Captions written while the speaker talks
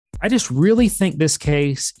I just really think this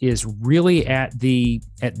case is really at the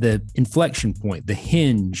inflection point, the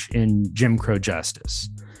hinge in Jim Crow justice.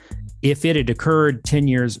 If it had occurred 10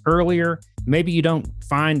 years earlier, maybe you don't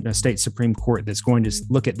find a state Supreme Court that's going to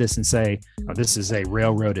look at this and say, oh, this is a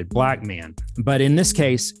railroaded black man. But in this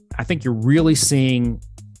case, I think you're really seeing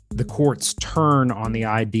the courts turn on the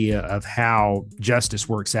idea of how justice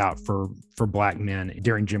works out for black men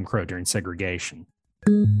during Jim Crow, during segregation.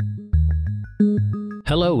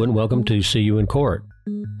 Hello and welcome to See You in Court,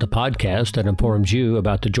 the podcast that informs you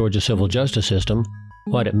about the Georgia civil justice system,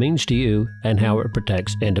 what it means to you, and how it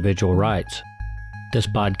protects individual rights. This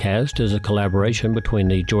podcast is a collaboration between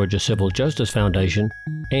the Georgia Civil Justice Foundation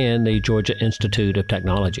and the Georgia Institute of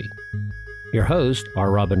Technology. Your hosts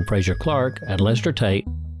are Robin Fraser Clark and Lester Tate,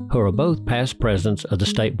 who are both past presidents of the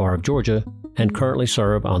State Bar of Georgia and currently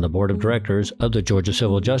serve on the board of directors of the Georgia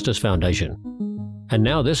Civil Justice Foundation. And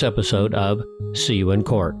now this episode of See You in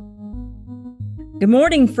Court. Good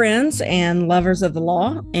morning, friends and lovers of the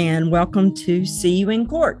law, and welcome to See You in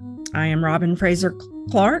Court. I am Robin Fraser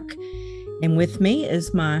Clark, and with me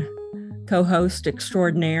is my co-host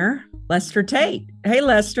extraordinaire, Lester Tate. Hey,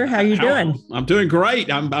 Lester, how you doing? I'm doing great.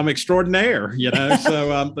 I'm extraordinaire,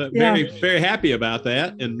 so I'm very happy about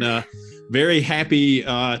that, and very happy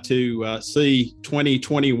to see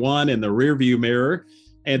 2021 in the rearview mirror.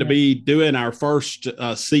 And to be doing our first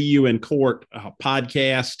See You in Court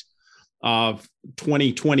podcast of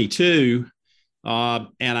 2022, and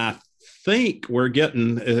I think we're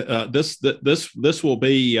getting this will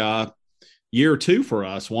be year 2 for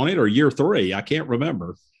us, won't it, or year 3? I can't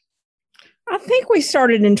remember. I think we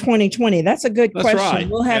started in 2020. That's a good question. Right.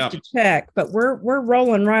 We'll have to check, but we're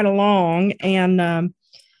rolling right along. And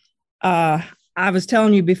I was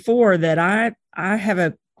telling you before that I have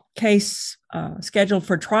a case scheduled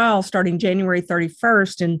for trial starting January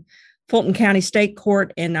 31st in Fulton County State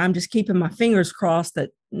Court, and I'm just keeping my fingers crossed that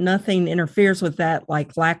nothing interferes with that,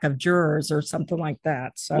 like lack of jurors or something like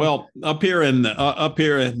that. So, well, up here in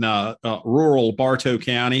rural Bartow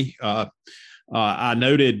County, I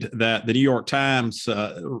noted that the New York Times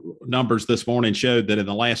numbers this morning showed that in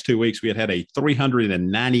the last 2 weeks we had a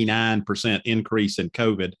 399% increase in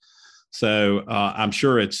COVID. So I'm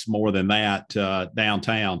sure it's more than that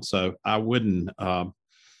downtown. So I wouldn't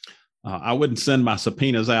send my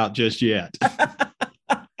subpoenas out just yet.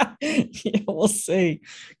 Yeah, we'll see.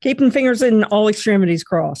 Keeping fingers in all extremities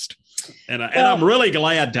crossed. And I'm really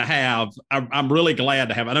glad to have. I'm really glad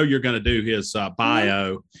to have. I know you're going to do his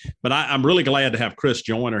bio, but I'm really glad to have Chris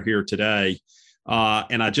Joyner here today.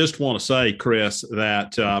 And I just want to say, Chris,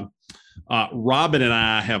 that Robin and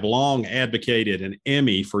I have long advocated an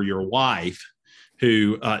Emmy for your wife,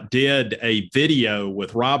 who did a video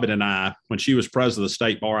with Robin and I when she was president of the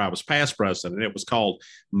State Bar. I was past president, and it was called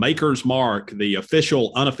Maker's Mark, the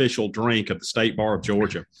official, unofficial drink of the State Bar of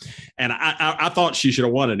Georgia. And I thought she should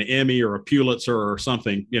have won an Emmy or a Pulitzer or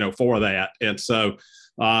something, for that. And so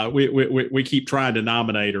we keep trying to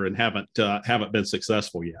nominate her and haven't been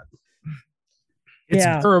successful yet.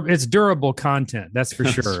 It's durable content, that's for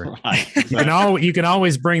sure. Right. You can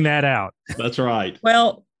always bring that out. That's right.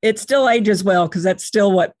 Well, it still ages well because that's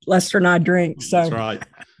still what Lester and I drink. So that's right.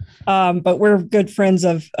 But we're good friends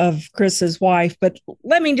of Chris's wife. But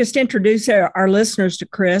let me just introduce our listeners to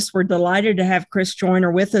Chris. We're delighted to have Chris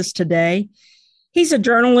Joyner with us today. He's a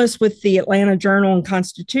journalist with the Atlanta Journal and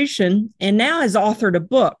Constitution, and now has authored a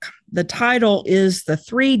book. The title is The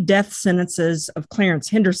 3 Death Sentences of Clarence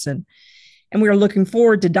Henderson. And we are looking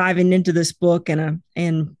forward to diving into this book and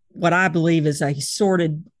what I believe is a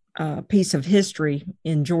sordid piece of history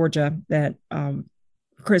in Georgia that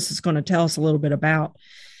Chris is going to tell us a little bit about.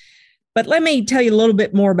 But let me tell you a little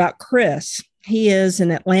bit more about Chris. He is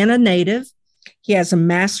an Atlanta native. He has a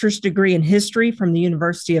master's degree in history from the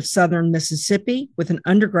University of Southern Mississippi with an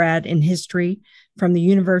undergrad in history from the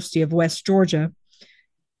University of West Georgia.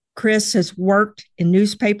 Chris has worked in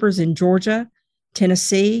newspapers in Georgia,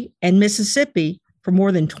 Tennessee, and Mississippi for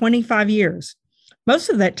more than 25 years. Most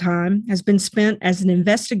of that time has been spent as an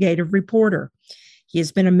investigative reporter. He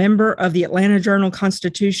has been a member of the Atlanta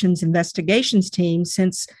Journal-Constitution's investigations team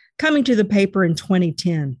since coming to the paper in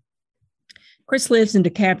 2010. Chris lives in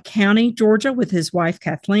DeKalb County, Georgia, with his wife,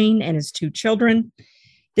 Kathleen, and his 2 children.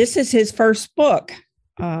 This is his first book.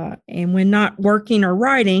 And when not working or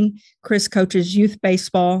writing, Chris coaches youth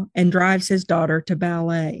baseball and drives his daughter to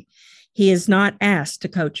ballet. He is not asked to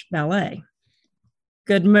coach ballet.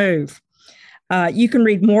 Good move. You can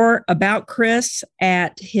read more about Chris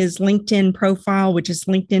at his LinkedIn profile, which is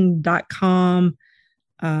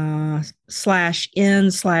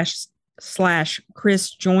linkedin.com/n/Chris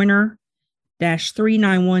Joyner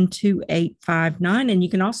 3912859. And you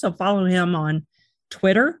can also follow him on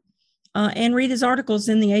Twitter and read his articles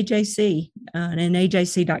in the AJC and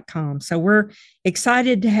AJC.com. So we're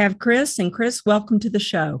excited to have Chris. And Chris, welcome to the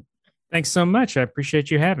show. Thanks so much. I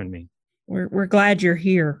appreciate you having me. We're glad you're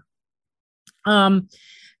here.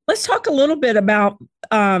 Let's talk a little bit about,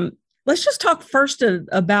 let's just talk first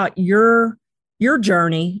about your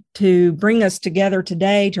journey to bring us together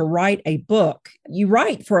today to write a book. You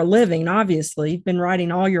write for a living, obviously. You've been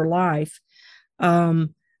writing all your life.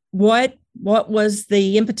 What was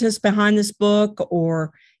the impetus behind this book,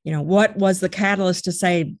 or, what was the catalyst to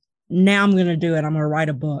say, now I'm going to do it. I'm going to write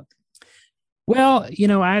a book? Well,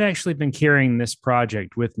 I'd actually been carrying this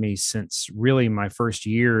project with me since really my first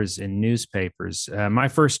years in newspapers. My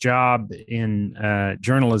first job in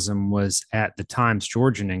journalism was at the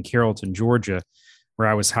Times-Georgian in Carrollton, Georgia, where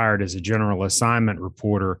I was hired as a general assignment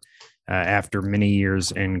reporter after many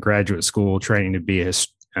years in graduate school training to be a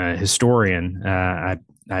historian.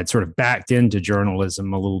 I'd sort of backed into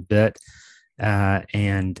journalism a little bit, but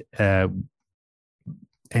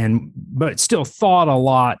still thought a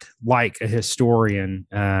lot like a historian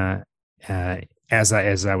as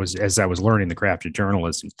I was learning the craft of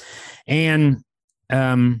journalism. And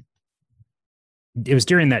it was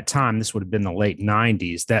during that time, this would have been the late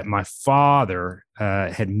 90s, that my father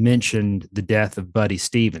had mentioned the death of Buddy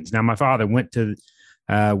Stevens. Now, my father went to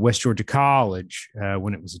West Georgia College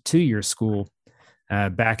when it was a 2-year school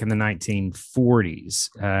back in the 1940s,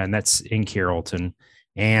 and that's in Carrollton,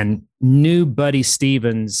 and knew Buddy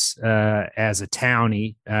Stevens as a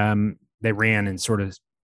townie. They ran in sort of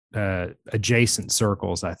adjacent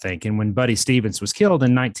circles, I think. And when Buddy Stevens was killed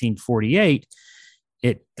in 1948,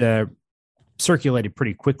 it circulated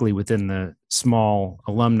pretty quickly within the small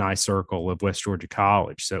alumni circle of West Georgia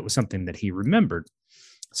College. So it was something that he remembered.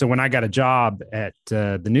 So when I got a job at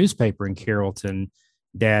the newspaper in Carrollton,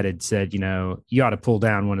 Dad had said, you ought to pull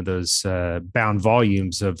down one of those bound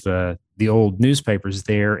volumes of the old newspapers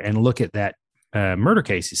there and look at that murder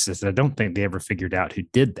case. He says, I don't think they ever figured out who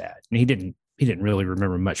did that. And he didn't really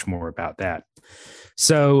remember much more about that.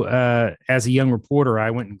 So as a young reporter,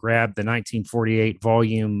 I went and grabbed the 1948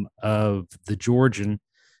 volume of the Georgian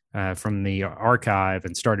from the archive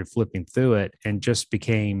and started flipping through it, and just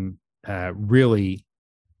became really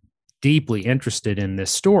deeply interested in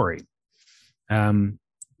this story.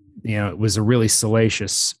 It was a really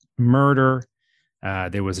salacious murder.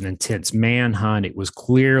 There was an intense manhunt. It was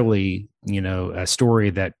clearly, a story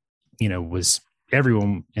that, was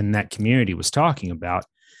everyone in that community was talking about.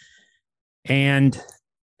 And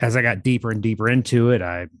as I got deeper and deeper into it,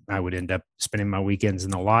 I would end up spending my weekends in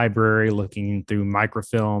the library looking through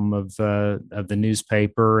microfilm of the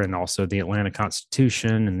newspaper, and also the Atlanta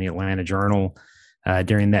Constitution and the Atlanta Journal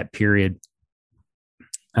during that period.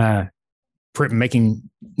 Making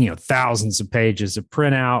thousands of pages of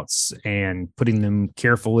printouts and putting them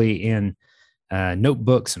carefully in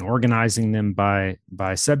notebooks and organizing them by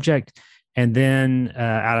subject. And then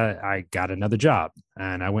I got another job,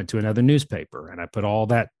 and I went to another newspaper, and I put all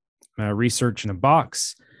that research in a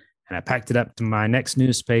box, and I packed it up to my next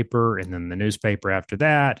newspaper, and then the newspaper after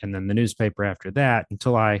that, and then the newspaper after that,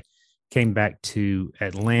 until I came back to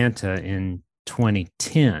Atlanta in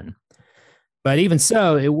 2010. But even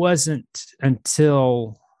so, it wasn't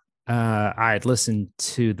until I had listened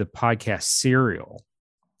to the podcast Serial,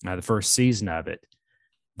 the first season of it,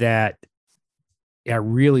 that I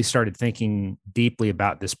really started thinking deeply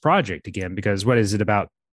about this project again. Because what is it about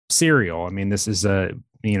Serial? I mean, this is it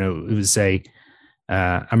was a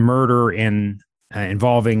murder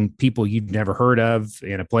involving people you'd never heard of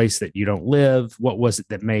in a place that you don't live. What was it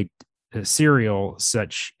that made Serial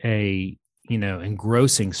such a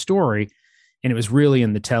engrossing story? And it was really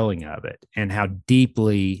in the telling of it, and how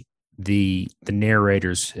deeply the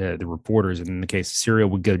narrators, the reporters, in the case of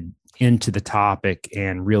Serial, would go into the topic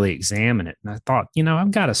and really examine it. And I thought,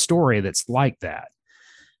 I've got a story that's like that.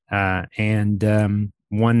 And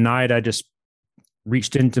one night I just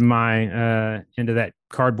reached into into that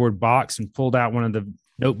cardboard box and pulled out one of the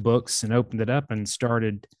notebooks and opened it up and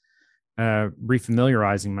started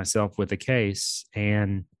refamiliarizing myself with the case.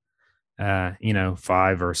 And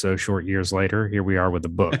 5 or so short years later, here we are with a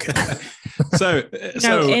book.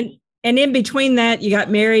 And in between that, you got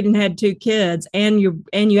married and had 2 kids, and you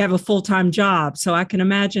have a full-time job. So I can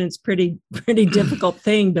imagine it's pretty difficult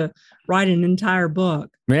thing to write an entire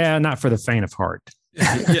book. Yeah, not for the faint of heart.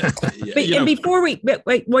 And before we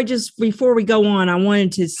go on, I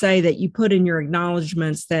wanted to say that you put in your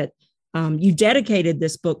acknowledgments that you dedicated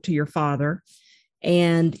this book to your father.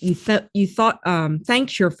 And you thought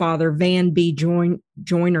thanks your father, Van B.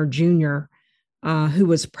 Joyner Jr., who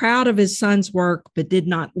was proud of his son's work but did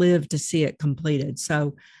not live to see it completed.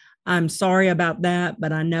 So I'm sorry about that,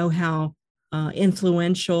 but I know how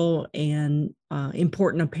influential and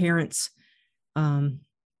important a parent's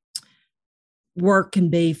work can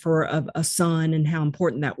be for a son, and how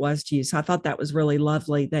important that was to you. So I thought that was really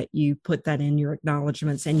lovely that you put that in your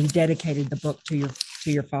acknowledgments and you dedicated the book to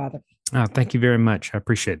your father. Oh, thank you very much. I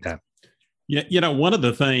appreciate that. Yeah, one of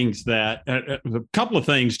the things that a couple of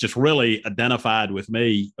things just really identified with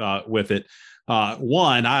me with it.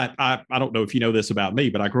 One, I don't know if you know this about me,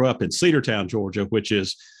 but I grew up in Cedartown, Georgia, which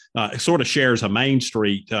is sort of shares a main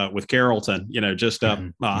street with Carrollton, just up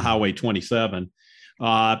Highway 27.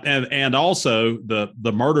 And also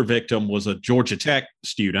the murder victim was a Georgia Tech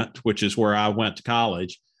student, which is where I went to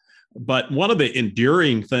college. But one of the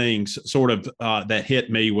enduring things sort of that hit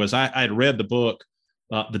me was I'd read the book,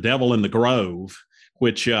 The Devil in the Grove,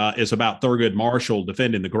 which is about Thurgood Marshall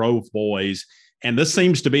defending the Grove Boys. And this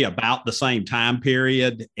seems to be about the same time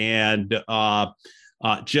period, and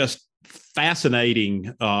just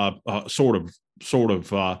fascinating sort of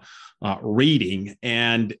reading.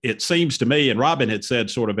 And it seems to me, and Robin had said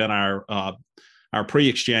sort of in our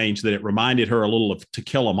pre-exchange that it reminded her a little of To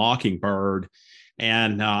Kill a Mockingbird.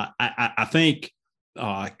 And I think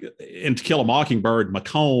in To Kill a Mockingbird,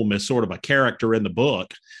 Macomb is sort of a character in the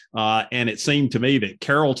book. And it seemed to me that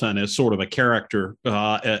Carrollton is sort of a character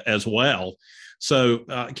as well. So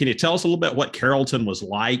can you tell us a little bit what Carrollton was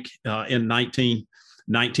like in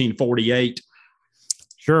 1948?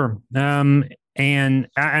 Sure. And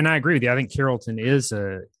I agree with you. I think Carrollton is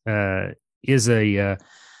a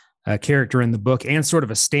character in the book and sort of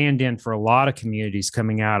a stand-in for a lot of communities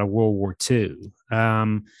coming out of World War II.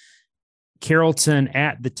 Carrollton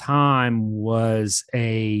at the time was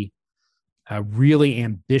a really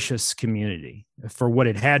ambitious community for what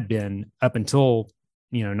it had been up until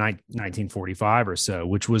 1945 or so,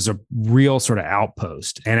 which was a real sort of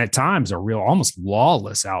outpost, and at times a real almost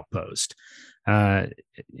lawless outpost.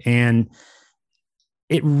 And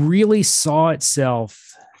it really saw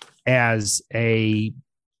itself as on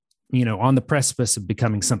the precipice of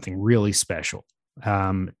becoming something really special.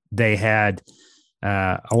 They had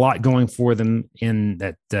a lot going for them in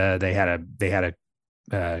that they had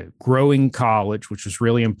a growing college, which was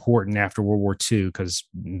really important after World War II, because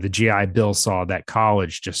the GI Bill saw that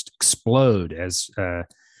college just explode as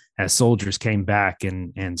soldiers came back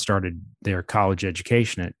and started their college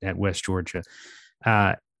education at West Georgia.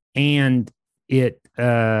 And it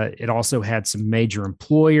also had some major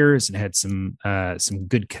employers. It had some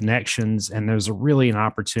good connections, and there's really an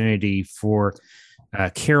opportunity for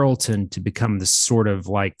Carrollton to become this sort of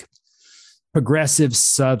like progressive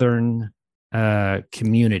Southern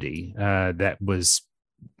community that was,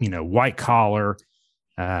 white collar,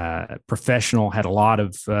 professional, had a lot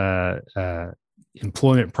of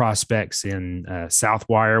employment prospects in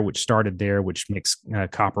Southwire, which started there, which makes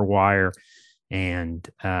copper wire, and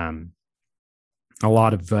a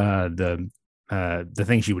lot of the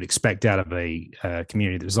things you would expect out of a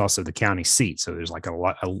community. There's also the county seat, so there's like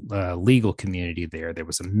a legal community there. There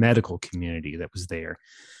was a medical community that was there,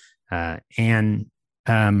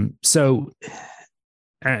 so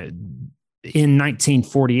in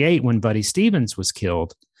 1948, when Buddy Stevens was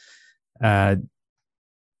killed, the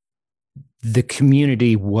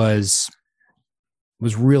community was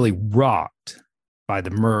really rocked by the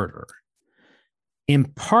murder, in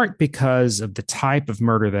part because of the type of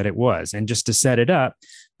murder that it was. And just to set it up,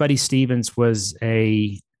 Buddy Stevens was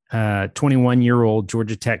a 21-year-old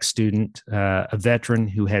Georgia Tech student, a veteran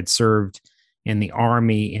who had served in the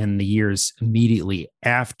Army in the years immediately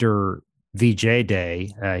after VJ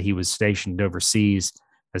Day. He was stationed overseas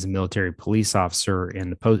as a military police officer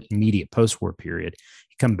in the immediate post-war period.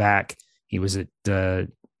 He come back. He was at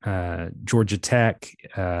Georgia Tech.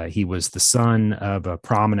 He was the son of a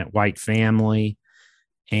prominent white family,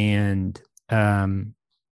 and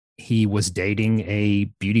he was dating a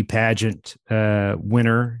beauty pageant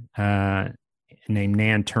winner named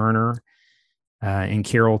Nan Turner in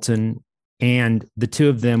Carrollton. And the two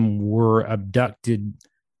of them were abducted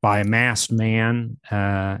by a masked man,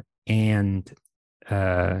 and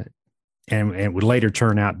it would later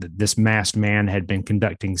turn out that this masked man had been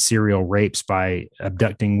conducting serial rapes by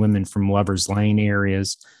abducting women from Lover's Lane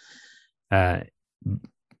areas.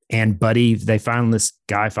 And Buddy, this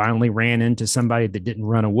guy finally ran into somebody that didn't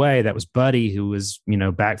run away. That was Buddy, who was,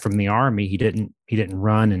 back from the Army. He didn't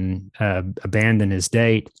run and abandon his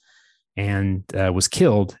date, and was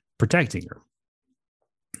killed protecting her.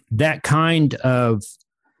 That kind of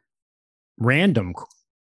random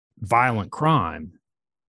violent crime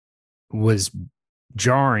was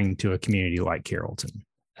jarring to a community like Carrollton.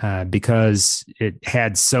 because it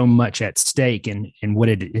had so much at stake in what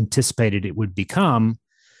it anticipated it would become.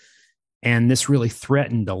 And this really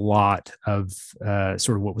threatened a lot of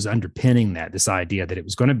sort of what was underpinning that, this idea that it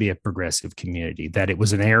was going to be a progressive community, that it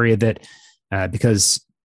was an area that, because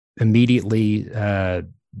immediately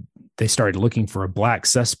they started looking for a Black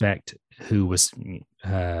suspect who was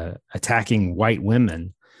attacking white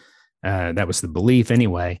women. That was the belief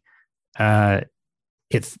anyway.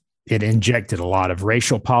 It injected a lot of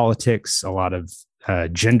racial politics, a lot of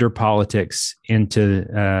gender politics into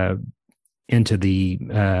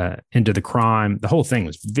the crime. The whole thing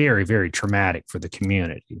was very, very traumatic for the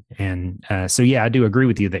community. And so, yeah, I do agree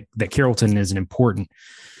with you that Carrollton is an important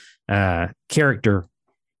character.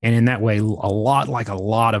 And in that way, a lot like a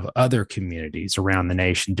lot of other communities around the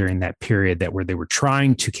nation during that period where they were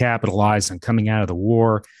trying to capitalize on coming out of the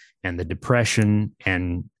war and the Depression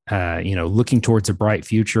and, looking towards a bright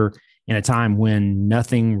future in a time when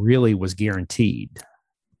nothing really was guaranteed.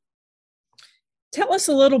 Tell us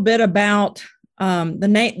a little bit about the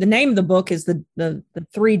name. The name of the book is the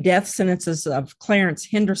 3 death sentences of Clarence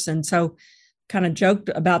Henderson. So, kind of joked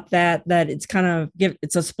about that it's kind of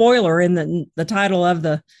it's a spoiler in the title of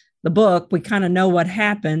the book. We kind of know what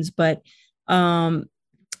happens, but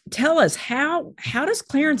tell us how does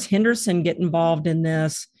Clarence Henderson get involved in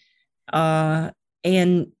this,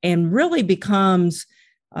 and really becomes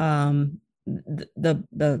the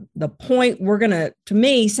point. To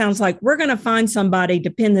me, sounds like we're gonna find somebody to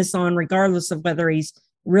pin this on, regardless of whether he's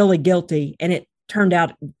really guilty. And it turned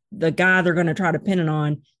out the guy they're going to try to pin it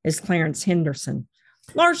on is Clarence Henderson,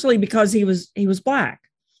 largely because he was Black.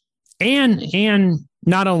 And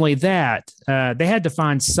not only that, they had to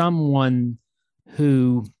find someone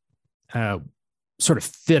who sort of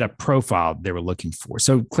fit a profile they were looking for.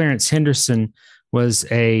 So Clarence Henderson was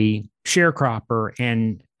a sharecropper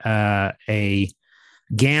and a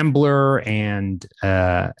gambler, and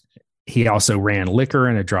he also ran liquor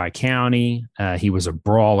in a dry county. He was a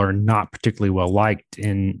brawler, not particularly well liked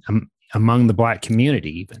among the Black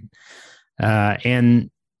community, even.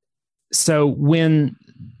 And so when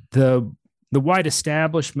the white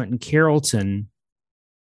establishment in Carrollton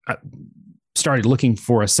started looking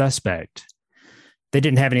for a suspect, they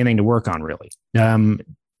didn't have anything to work on, really.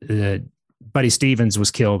 Buddy Stevens was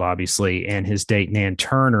killed, obviously, and his date, Nan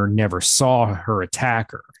Turner, never saw her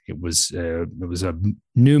attacker. It was a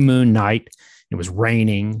new moon night. It was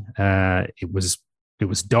raining. It was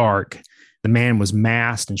dark. The man was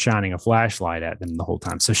masked and shining a flashlight at them the whole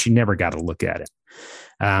time, so she never got a look at it.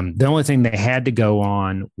 The only thing they had to go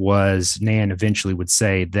on was Nan eventually would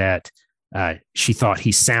say that she thought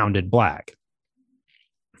he sounded Black.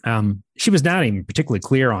 She was not even particularly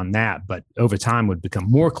clear on that, but over time would become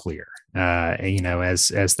more clear. As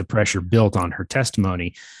the pressure built on her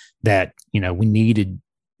testimony, that we needed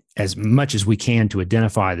as much as we can to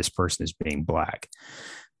identify this person as being Black.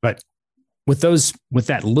 But with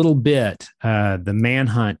that little bit, the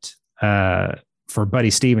manhunt for Buddy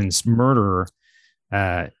Stevens' murderer,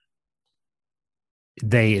 white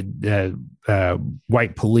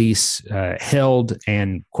police held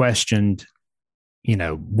and questioned,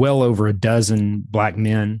 well over a dozen Black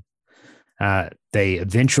men. They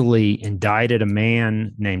eventually indicted a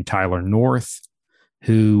man named Tyler North,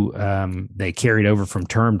 who they carried over from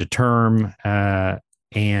term to term,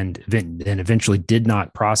 and then eventually did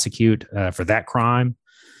not prosecute for that crime.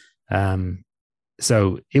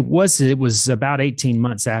 So it was about 18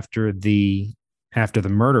 months after the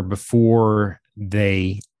murder before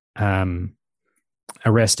they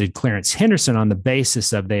arrested Clarence Henderson on the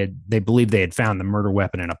basis of they believed they had found the murder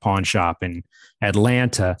weapon in a pawn shop in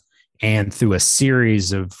Atlanta. And through a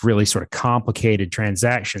series of really sort of complicated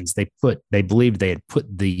transactions, they believed they had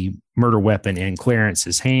put the murder weapon in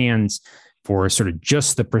Clarence's hands for sort of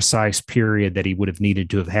just the precise period that he would have needed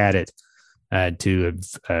to have had it to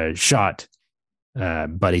have shot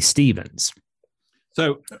Buddy Stevens.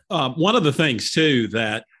 So one of the things too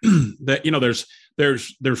that there's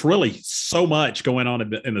really so much going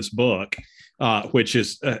on in this book. Which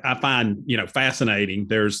is, I find, fascinating.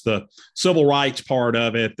 There's the civil rights part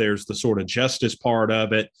of it. There's the sort of justice part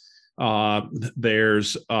of it.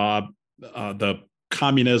 There's the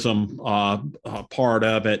communism part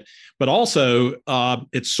of it. But also,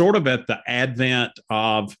 it's sort of at the advent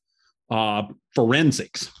of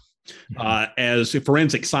forensics, as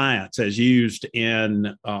forensic science as used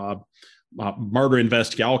in murder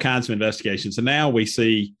investigation, all kinds of investigations. And now we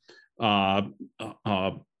see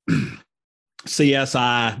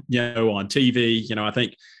CSI, on TV. I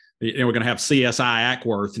think we're going to have CSI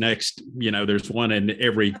Ackworth next. There's one in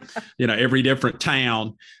every different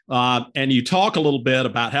town. And you talk a little bit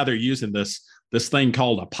about how they're using this this thing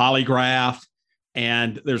called a polygraph.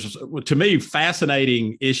 And there's, to me,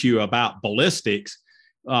 fascinating issue about ballistics.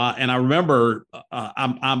 And I remember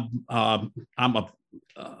I'm a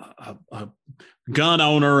gun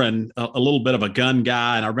owner and a little bit of a gun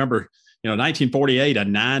guy. And I remember, 1948, a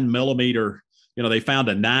 9mm, they found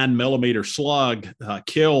a 9mm slug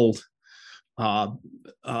killed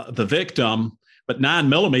the victim, but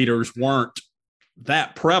 9mm weren't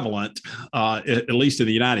that prevalent, at least in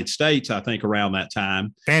the United States, I think, around that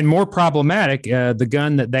time. And more problematic, the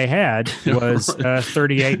gun that they had was a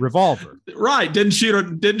 .38 revolver. Right, didn't shoot a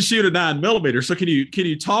 9mm. So can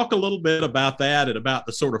you talk a little bit about that and about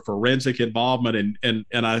the sort of forensic involvement? And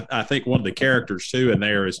I think one of the characters too in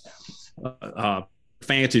there is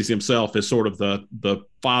fancies himself as sort of the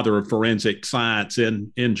father of forensic science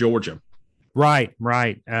in Georgia. Right.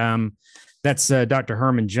 That's Dr.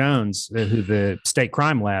 Herman Jones, who the State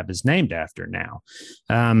Crime Lab is named after now.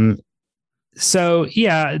 So,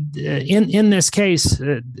 yeah, in this case,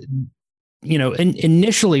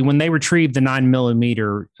 initially when they retrieved the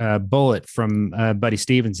 9mm bullet from Buddy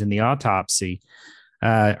Stevens in the autopsy,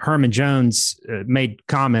 Herman Jones made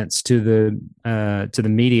comments to the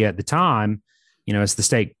media at the time, as the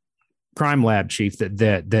State Crime Lab chief,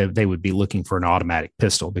 that they would be looking for an automatic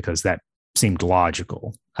pistol because that seemed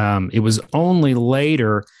logical. It was only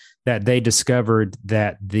later that they discovered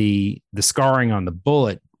that the scarring on the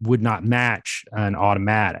bullet would not match an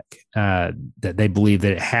automatic, that they believed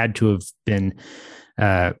that it had to have been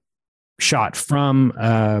shot from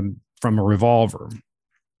a revolver.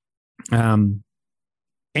 And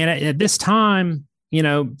at this time,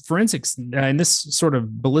 forensics and this sort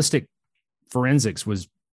of ballistic forensics was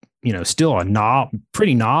still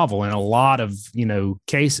pretty novel in a lot of,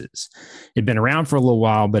 cases. It'd been around for a little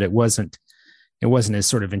while, but it wasn't as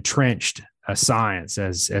sort of entrenched a science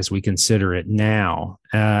as we consider it now.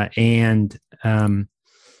 And Herman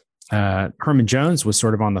Jones was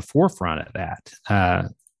sort of on the forefront of that,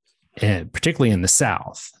 and particularly in the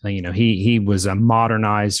South. He was a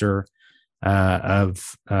modernizer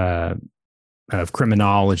of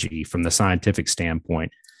criminology from the scientific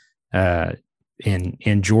standpoint.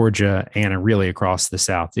 In Georgia and really across the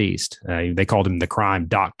Southeast. They called him the crime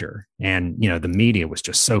doctor. And, the media was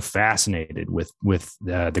just so fascinated with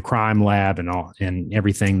the crime lab and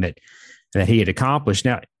everything that he had accomplished.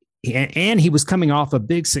 Now, and he was coming off a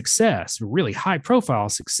big success, really high profile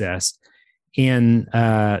success in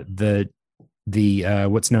the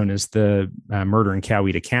what's known as the murder in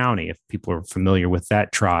Coweta County, if people are familiar with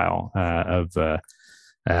that trial of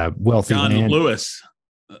wealthy John land. Lewis.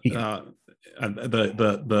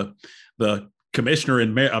 The commissioner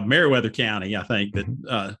of Meriwether County, I think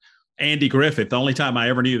that Andy Griffith. The only time I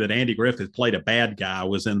ever knew that Andy Griffith played a bad guy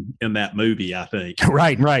was in that movie, I think.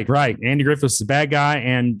 Right. Andy Griffith was the bad guy,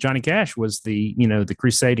 and Johnny Cash was the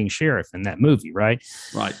crusading sheriff in that movie, right?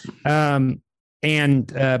 Right. But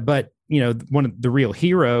one of the real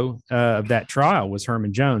hero of that trial was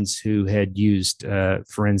Herman Jones, who had used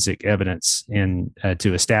forensic evidence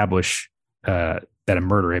to establish that a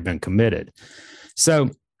murder had been committed.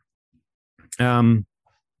 So,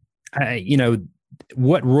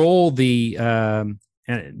 what role the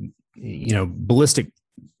ballistic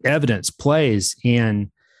evidence plays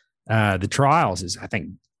in the trials is, I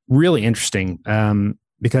think, really interesting,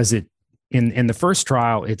 because in the first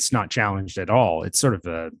trial, it's not challenged at all. It's sort of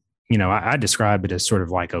I describe it as sort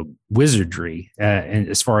of like a wizardry, and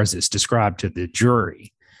as far as it's described to the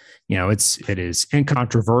jury, it is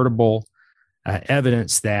incontrovertible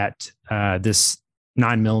evidence that this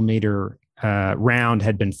 9mm round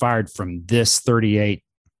had been fired from this .38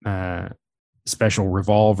 special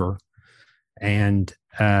revolver, and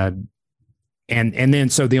then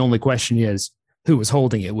so the only question is who was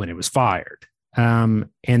holding it when it was fired. And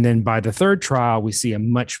then by the third trial, we see a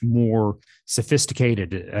much more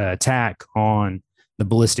sophisticated attack on the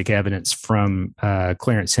ballistic evidence from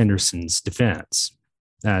Clarence Henderson's defense.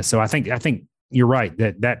 So I think you're right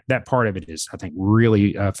that part of it is, I think,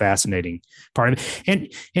 really a fascinating part of it. And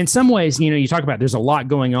in some ways, you talk about there's a lot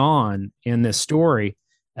going on in this story.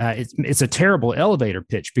 It's a terrible elevator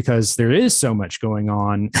pitch because there is so much going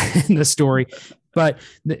on in the story, but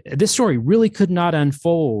this story really could not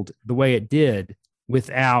unfold the way it did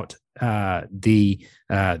without the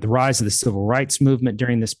rise of the civil rights movement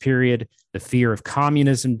during this period, the fear of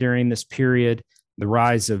communism during this period, the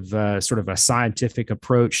rise of sort of a scientific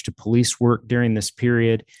approach to police work during this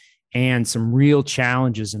period, and some real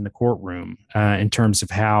challenges in the courtroom in terms of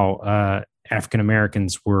how African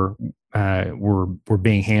Americans were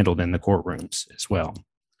being handled in the courtrooms as well.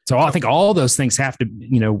 So I think all those things have to,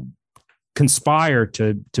 conspire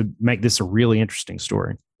to make this a really interesting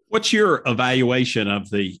story. What's your evaluation of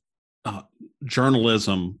the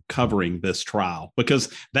journalism covering this trial?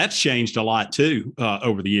 Because that's changed a lot too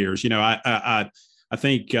over the years. I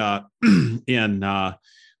think in one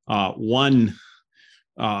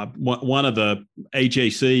of the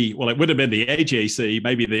AJC, well, it would have been the AJC,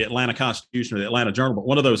 maybe the Atlanta Constitution or the Atlanta Journal, but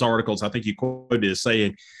one of those articles I think you quoted is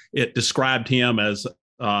saying it described him as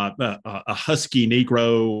a husky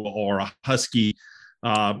Negro or a husky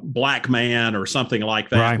black man or something like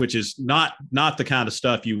that, right, which is not the kind of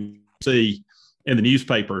stuff you see in the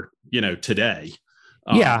newspaper, today.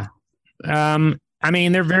 Yeah. I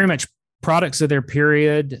mean, they're very much products of their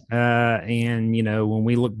period. And, when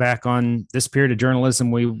we look back on this period of journalism,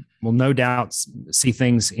 we will no doubt see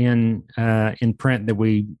things in print that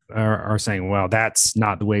we are saying, well, that's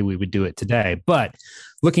not the way we would do it today. But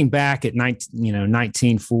looking back at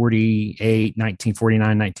 1948, 1949,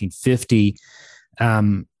 1950,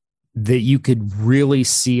 that you could really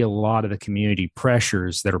see a lot of the community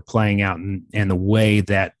pressures that are playing out and the way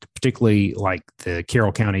that particularly like the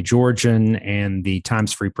Carroll County Georgian and the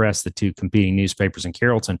Times Free Press, the two competing newspapers in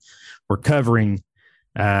Carrollton, were covering,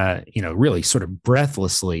 really sort of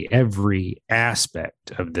breathlessly every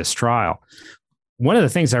aspect of this trial. One of the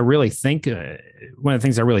things I really think about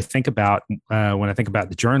when I think about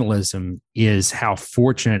the journalism is how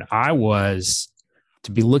fortunate I was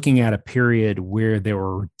to be looking at a period where there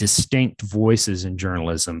were distinct voices in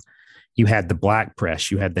journalism. You had the Black press,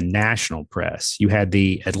 you had the national press, you had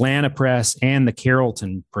the Atlanta press and the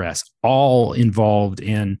Carrollton press, all involved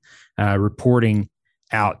in reporting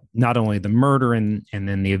out not only the murder and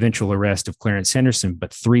then the eventual arrest of Clarence Henderson,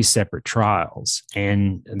 but 3 separate trials.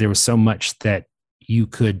 And there was so much that you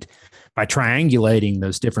could, by triangulating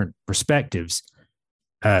those different perspectives,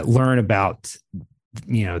 learn about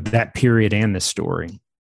that period and the story.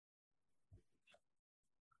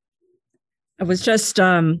 I was just,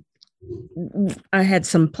 I had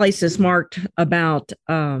some places marked about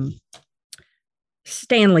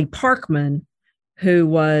Stanley Parkman, who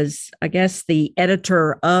was, I guess, the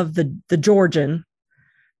editor of the Georgian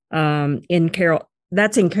in Carroll.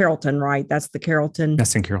 That's in Carrollton, right? That's the Carrollton.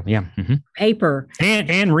 That's in Carrollton, yeah. Mm-hmm. Paper.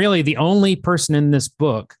 And really the only person in this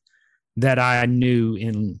book that I knew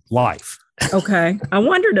in life. Okay. I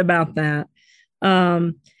wondered about that.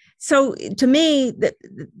 So to me,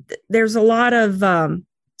 there's a lot of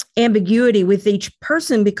ambiguity with each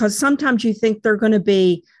person, because sometimes you think they're going to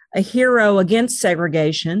be a hero against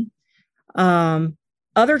segregation.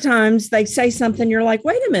 Other times they say something, you're like,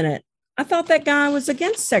 wait a minute, I thought that guy was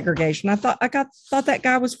against segregation. I thought that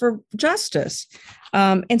guy was for justice.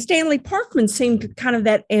 And Stanley Parkman seemed kind of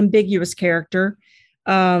that ambiguous character.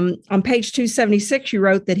 On page 276, you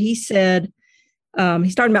wrote that he said,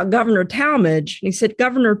 he's talking about Governor Talmadge. And he said,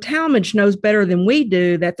 Governor Talmadge knows better than we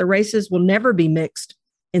do that the races will never be mixed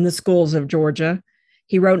in the schools of Georgia.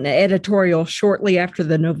 He wrote an editorial shortly after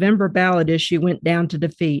the November ballot issue went down to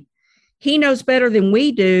defeat. He knows better than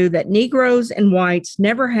we do that Negroes and whites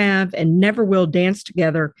never have and never will dance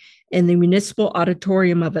together in the municipal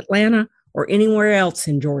auditorium of Atlanta or anywhere else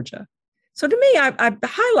in Georgia. So to me, I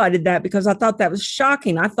highlighted that because I thought that was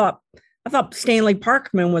shocking. I thought Stanley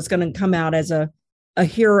Parkman was going to come out as a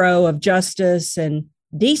hero of justice and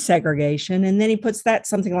desegregation, and then he puts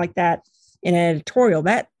something like that in an editorial.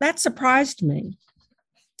 That surprised me.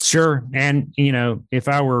 Sure, and if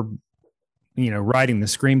I were writing the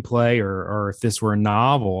screenplay or if this were a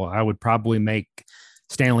novel, I would probably make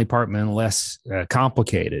Stanley Parkman less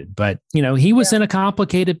complicated. But he was in a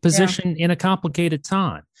complicated position in a complicated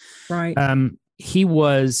time. Right. He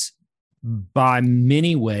was, by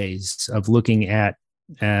many ways of looking at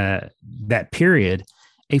that period,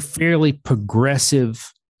 a fairly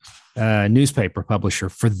progressive newspaper publisher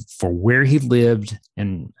for where he lived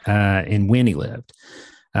and when he lived.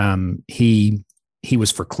 He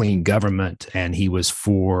was for clean government, and he was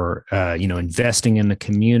for investing in the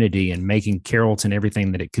community and making Carrollton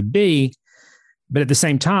everything that it could be. But at the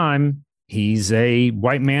same time, he's a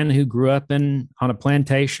white man who grew up on a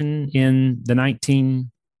plantation in the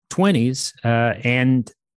 1920s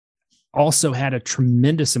and also had a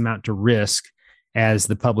tremendous amount to risk as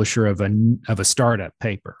the publisher of a startup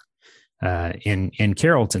paper in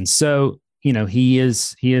Carrollton. So he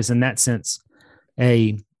is in that sense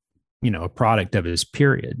a product of his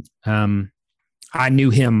period. I knew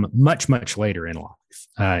him much later in life,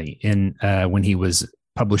 when he was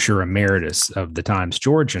publisher emeritus of the Times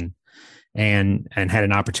Georgian, and had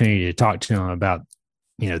an opportunity to talk to him about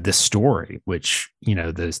this story, which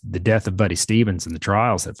the death of Buddy Stevens and the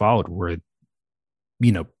trials that followed were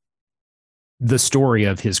the story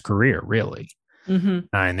of his career, really. Mm-hmm.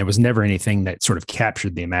 And there was never anything that sort of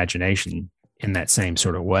captured the imagination in that same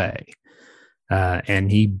sort of way. And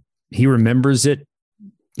he remembers it,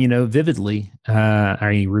 vividly.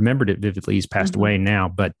 He remembered it vividly. He's passed away now,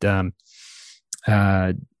 but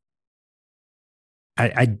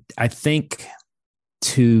I think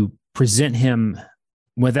to present him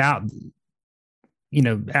without,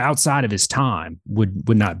 outside of his time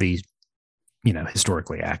would not be,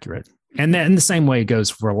 historically accurate. And then in the same way it goes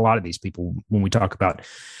for a lot of these people when we talk about,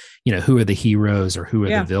 who are the heroes or who are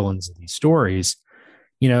the villains of these stories.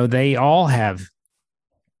 They all have,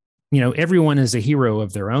 everyone is a hero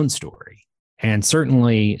of their own story. And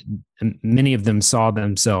certainly many of them saw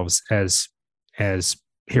themselves as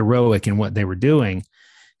heroic in what they were doing.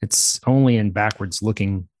 It's only in backwards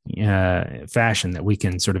looking fashion that we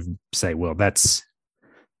can sort of say, well,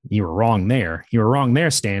 you were wrong there. You were wrong there,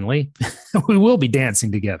 Stanley. We will be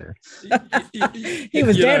dancing together. He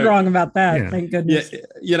was dead wrong about that. Yeah. Thank goodness.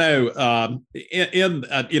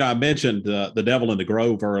 I mentioned The Devil in the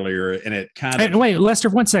Grove earlier, and it kind of... Wait, Lester,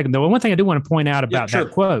 1 second, though. One thing I do want to point out about that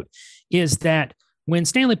quote is that when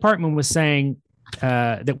Stanley Parkman was saying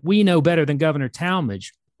that we know better than Governor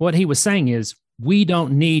Talmadge, what he was saying is we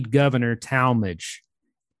don't need Governor Talmadge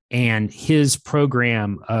and his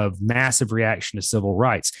program of massive reaction to civil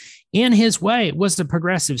rights. In his way, it was a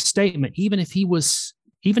progressive statement, even if he was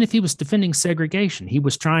defending segregation. He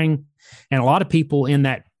was trying, and a lot of people in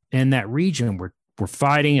that region were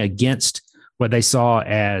fighting against what they saw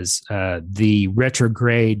as the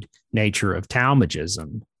retrograde nature of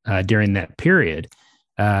Talmadgism during that period.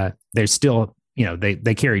 They're still,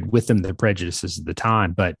 they carried with them the prejudices of the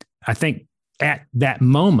time, but I think at that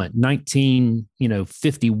moment,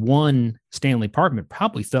 1951, Stanley Parkman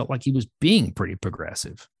probably felt like he was being pretty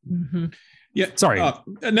progressive. Mm-hmm. Yeah. Sorry.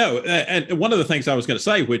 No. And one of the things I was going to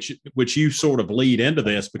say, which you sort of lead into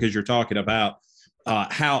this because you're talking about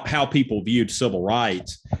how people viewed civil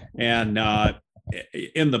rights. And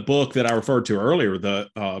in the book that I referred to earlier,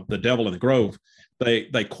 the Devil in the Grove,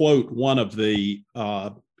 they quote one of the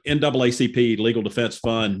NAACP Legal Defense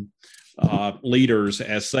Fund leaders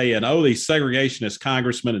as saying, these segregationist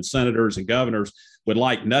congressmen and senators and governors would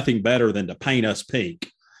like nothing better than to paint us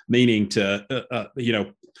pink, meaning to,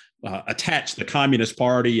 attach the Communist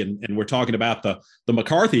Party. And we're talking about the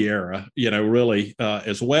McCarthy era, really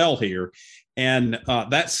as well here. And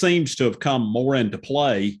that seems to have come more into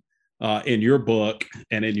play in your book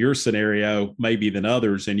and in your scenario, maybe than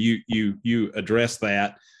others. And you address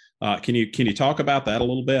that. Can you talk about that a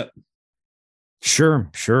little bit? Sure.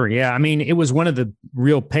 Yeah. I mean, it was one of the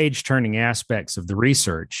real page turning aspects of the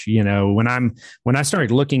research. When I started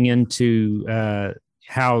looking into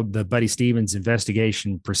how the Buddy Stevens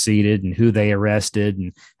investigation proceeded and who they arrested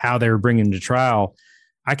and how they were bringing to trial,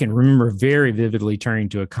 I can remember very vividly turning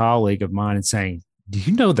to a colleague of mine and saying, do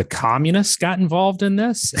you know the communists got involved in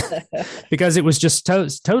this? Because it was just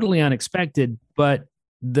totally unexpected. But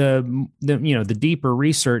the deeper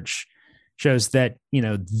research shows that,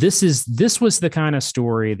 this was the kind of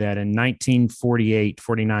story that in 1948,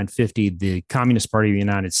 49, 50, the Communist Party of the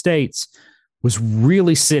United States was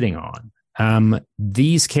really sitting on.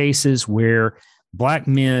 These cases where Black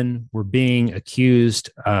men were being accused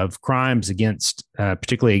of crimes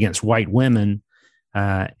particularly against white women,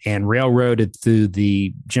 and railroaded through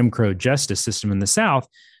the Jim Crow justice system in the South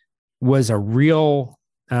was a real,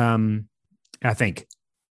 I think,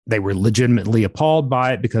 they were legitimately appalled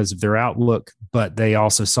by it because of their outlook, but they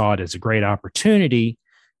also saw it as a great opportunity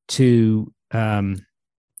to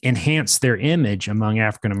enhance their image among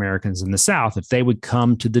African Americans in the South if they would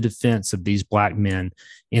come to the defense of these Black men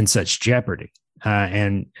in such jeopardy.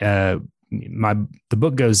 The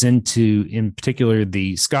book goes into, in particular,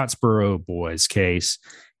 the Scottsboro boys case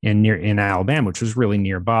in Alabama, which was really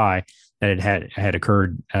nearby, that it had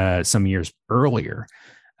occurred some years earlier.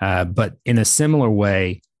 But in a similar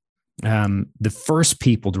way, the first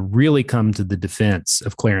people to really come to the defense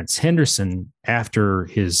of Clarence Henderson after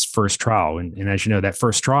his first trial, and as you know, that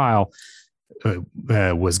first trial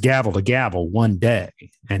was gavel to gavel one day,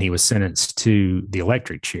 and he was sentenced to the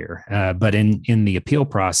electric chair. But in the appeal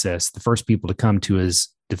process, the first people to come to his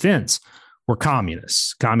defense were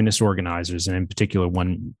communist organizers, and in particular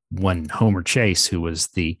one Homer Chase, who was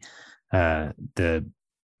the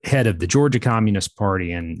head of the Georgia Communist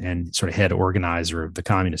Party and sort of head organizer of the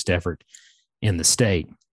communist effort in the state.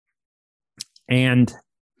 And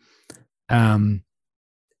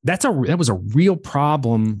that was a real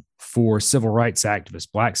problem for civil rights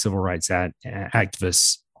activists, Black civil rights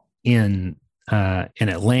activists in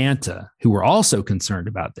Atlanta, who were also concerned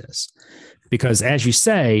about this, because as you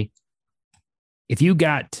say, if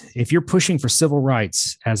you're pushing for civil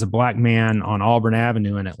rights as a Black man on Auburn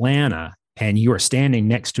Avenue in Atlanta, and you are standing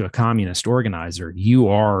next to a communist organizer, you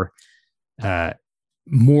are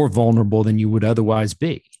more vulnerable than you would otherwise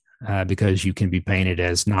be, because you can be painted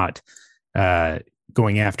as not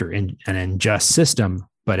going after an unjust system,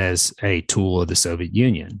 but as a tool of the Soviet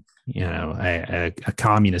Union, a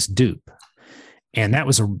communist dupe. And that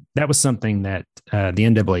was something that the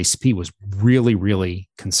NAACP was really, really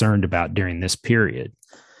concerned about during this period.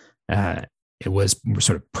 It was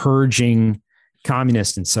sort of purging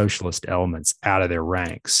communist and socialist elements out of their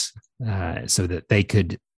ranks, so that they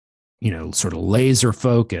could, sort of laser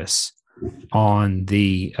focus on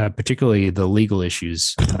the particularly the legal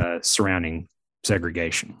issues surrounding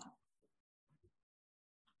segregation.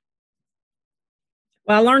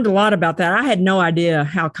 Well, I learned a lot about that. I had no idea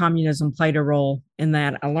how communism played a role in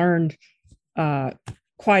that. I learned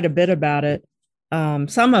quite a bit about it.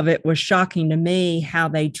 Some of it was shocking to me, how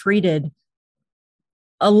they treated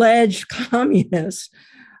alleged communists.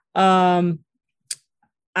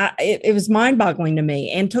 It was mind-boggling to me,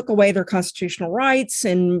 and took away their constitutional rights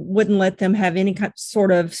and wouldn't let them have any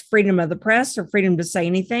sort of freedom of the press or freedom to say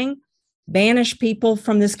anything. Banish people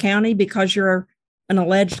from this county because you're an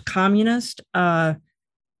alleged communist.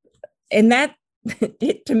 And that,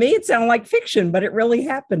 to me, it sounded like fiction, but it really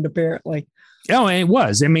happened, apparently. Oh, and it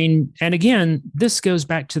was. I mean, and again, this goes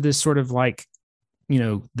back to this sort of like,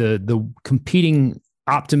 the competing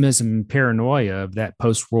optimism and paranoia of that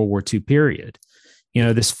post-World War II period.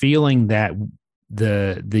 This feeling that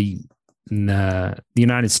the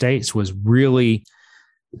United States was really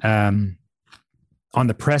on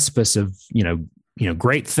the precipice of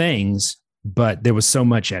great things, but there was so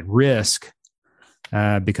much at risk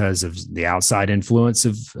because of the outside influence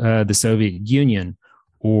of the Soviet Union,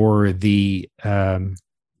 or the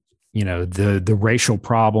racial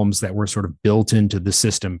problems that were sort of built into the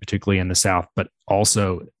system, particularly in the South, but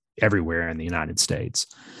also everywhere in the United States.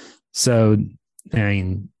 So, I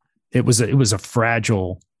mean, it was a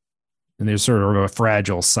fragile, and there's sort of a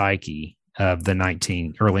fragile psyche of the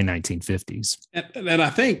early 1950s. And I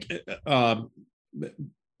think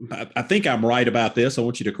I'm right about this. I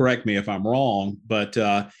want you to correct me if I'm wrong. But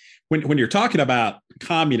when you're talking about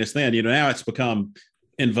communists, then now it's become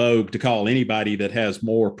in vogue to call anybody that has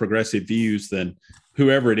more progressive views than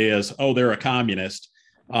whoever it is, they're a communist.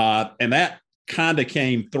 And that kind of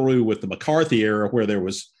came through with the McCarthy era, where there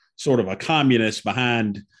was sort of a communist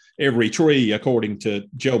behind every tree, according to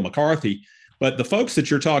Joe McCarthy. But the folks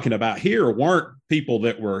that you're talking about here weren't people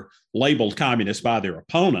that were labeled communists by their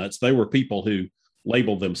opponents. They were people who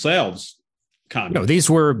labeled themselves communists. These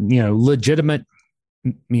were, legitimate,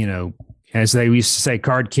 as they used to say,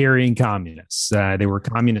 card-carrying communists. They were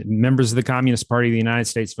members of the Communist Party of the United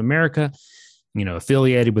States of America,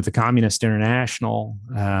 affiliated with the Communist International.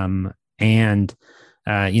 And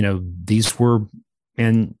these were,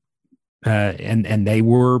 and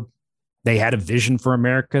they had a vision for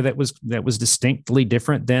America that was distinctly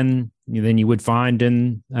different than you would find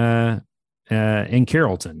in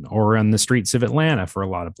Carrollton or on the streets of Atlanta for a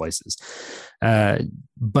lot of places.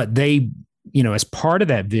 But they, as part of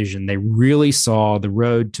that vision, they really saw the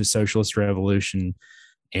road to socialist revolution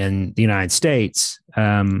in the United States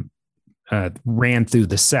ran through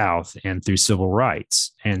the South and through civil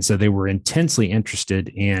rights. And so they were intensely interested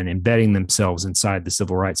in embedding themselves inside the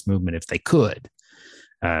civil rights movement if they could.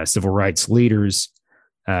 Civil rights leaders,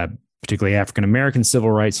 particularly African-American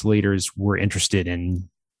civil rights leaders, were interested in,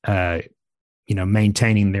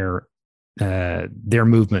 maintaining their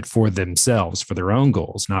movement for themselves, for their own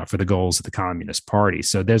goals, not for the goals of the Communist Party.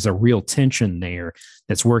 So there's a real tension there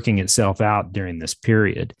that's working itself out during this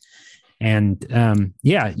period. And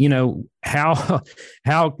how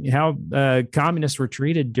communists were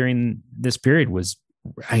treated during this period was,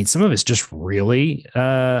 some of it's just really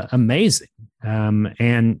amazing.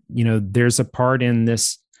 And there's a part in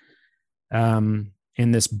this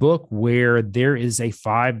book where there is a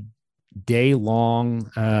 5-day-long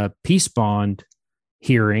peace bond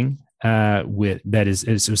hearing is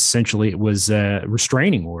essentially, it was a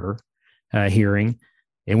restraining order hearing.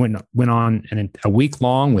 It went on a week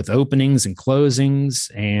long with openings and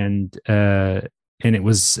closings, and it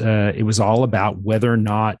was all about whether or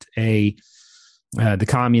not the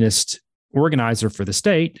communist organizer for the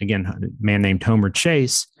state, again, a man named Homer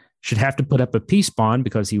Chase, should have to put up a peace bond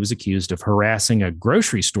because he was accused of harassing a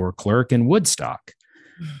grocery store clerk in Woodstock.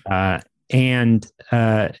 And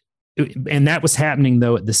that was happening,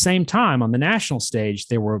 though, at the same time on the national stage.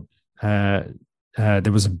 There were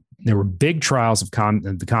big trials of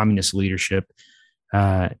the communist leadership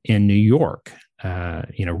in New York,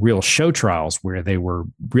 real show trials where they were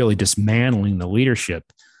really dismantling the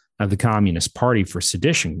leadership of the Communist Party for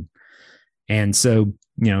sedition. And so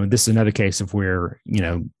this is another case of where,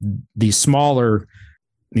 these smaller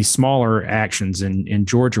actions in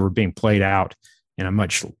Georgia were being played out in a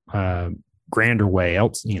much grander way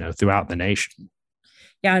throughout the nation.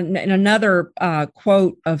 Yeah. And another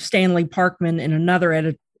quote of Stanley Parkman in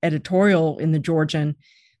another editorial in the Georgian,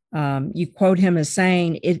 you quote him as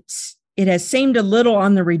saying, it has seemed a little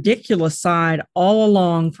on the ridiculous side all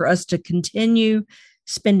along for us to continue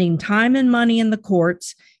spending time and money in the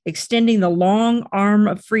courts, extending the long arm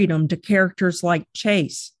of freedom to characters like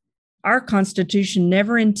Chase. Our Constitution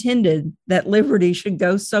never intended that liberty should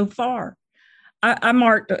go so far. I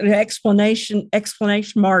marked an exclamation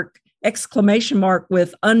mark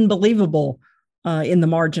with unbelievable in the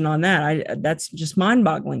margin on that. That's just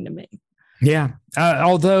mind-boggling to me. Yeah.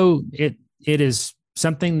 Although it is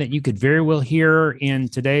something that you could very well hear in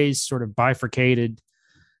today's sort of bifurcated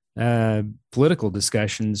political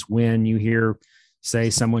discussions when you hear, say,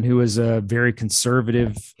 someone who is a very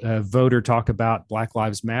conservative voter talk about Black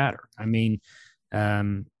Lives Matter. I mean,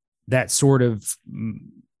 that sort of,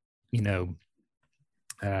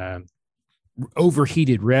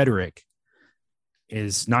 overheated rhetoric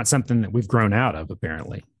is not something that we've grown out of,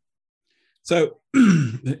 apparently. So,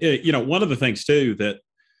 one of the things too that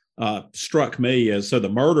struck me is, so the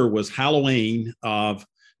murder was Halloween of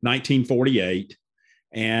 1948,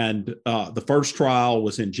 and the first trial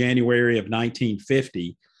was in January of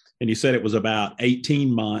 1950, and you said it was about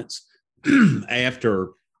 18 months after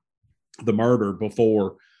the murder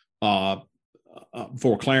before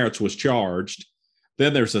Clarence was charged.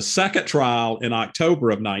 Then there's a second trial in October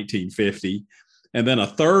of 1950, and then a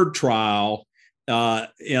third trial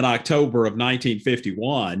in October of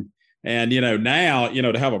 1951. And, now,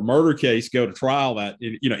 to have a murder case go to trial that,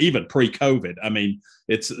 even pre-COVID, I mean,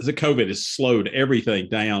 the COVID has slowed everything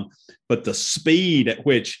down, but the speed at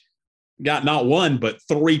which got not one, but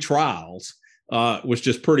three trials was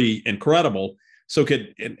just pretty incredible. So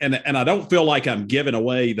and I don't feel like I'm giving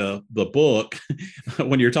away the book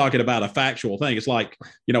when you're talking about a factual thing. It's like,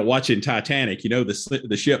 watching Titanic,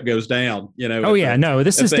 the ship goes down, Oh yeah, no,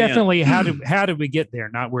 this is definitely how did we get there?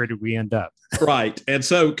 Not where did we end up? Right. And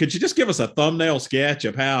so could you just give us a thumbnail sketch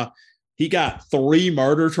of how he got three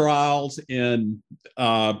murder trials in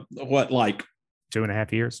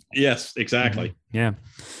 2.5 years? Yes, exactly. Mm-hmm.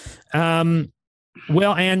 Yeah.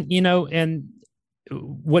 Well, and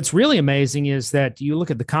what's really amazing is that you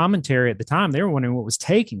look at the commentary at the time, they were wondering what was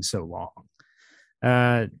taking so long.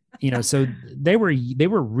 So they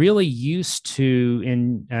were really used to,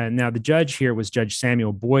 and now the judge here was Judge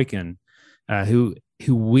Samuel Boykin, who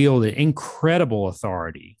wielded incredible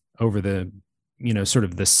authority over the, sort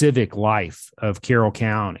of the civic life of Carroll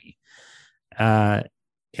County. And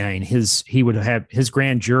his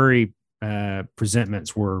grand jury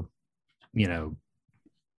presentments were, were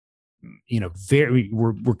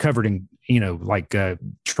covered in,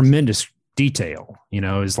 tremendous detail.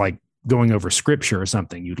 It's like going over scripture or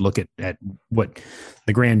something. You'd look at what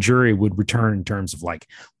the grand jury would return in terms of like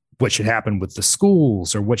what should happen with the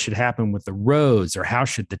schools, or what should happen with the roads, or how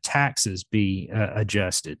should the taxes be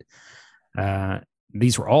adjusted.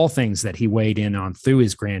 These were all things that he weighed in on through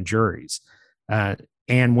his grand juries.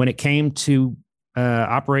 And when it came to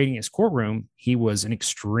operating his courtroom, he was an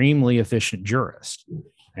extremely efficient jurist.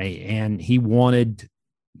 And he wanted,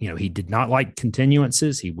 he did not like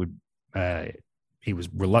continuances. He was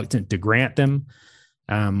reluctant to grant them.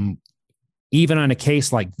 Even on a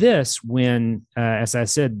case like this, when, as I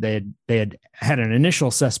said, they had an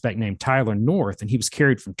initial suspect named Tyler North, and he was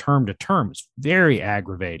carried from term to term. It was very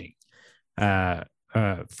aggravating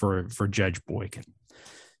for Judge Boykin.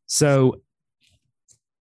 So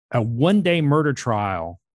a one-day murder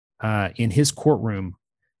trial in his courtroom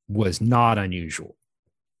was not unusual.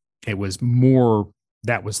 It was more,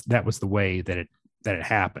 that was the way that it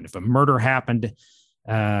happened. If a murder happened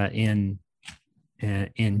in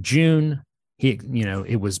June,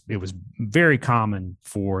 it was very common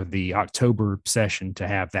for the October session to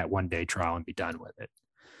have that one day trial and be done with it.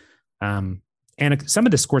 And some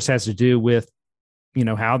of this, of course, has to do with,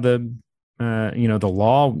 how the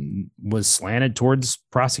law was slanted towards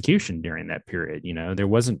prosecution during that period. There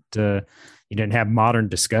wasn't, you didn't have modern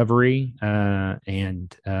discovery,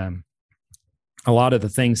 and a lot of the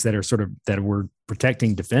things that were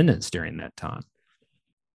protecting defendants during that time.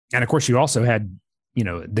 And of course, you also had,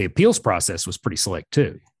 the appeals process was pretty slick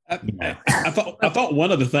too. I thought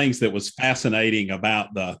one of the things that was fascinating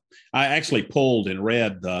about I actually pulled and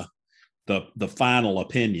read the final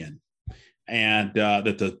opinion, and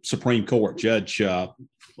that the Supreme Court Judge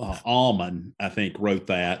Allman, I think, wrote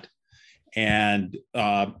that. And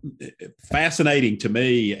fascinating to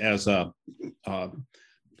me as a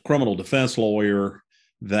criminal defense lawyer,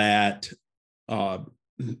 that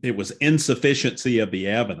it was insufficiency of the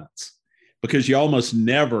evidence, because you almost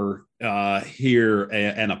never hear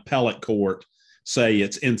an appellate court say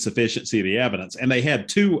it's insufficiency of the evidence. And they had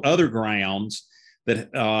two other grounds that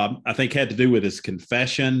I think had to do with his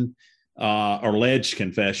confession or alleged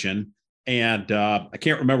confession. And I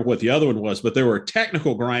can't remember what the other one was, but there were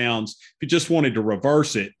technical grounds. If you just wanted to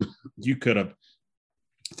reverse it, you could have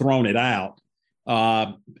thrown it out.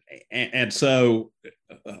 And so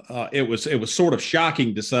it was sort of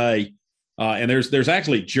shocking to say, and there's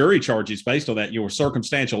actually jury charges based on that. Your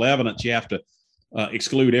circumstantial evidence, you have to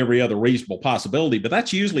exclude every other reasonable possibility, but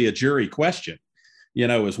that's usually a jury question,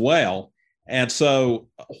 as well. And so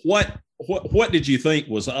what did you think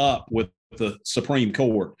was up with the Supreme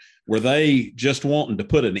Court? Were they just wanting to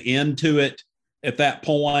put an end to it at that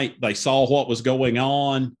point? They saw what was going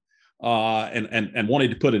on and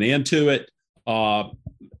wanted to put an end to it. And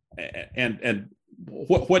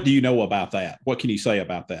what do you know about that? What can you say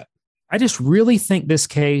about that? I just really think this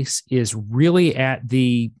case is really at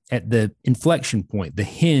the inflection point, the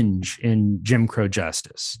hinge in Jim Crow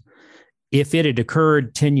justice. If it had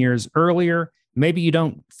occurred 10 years earlier, maybe you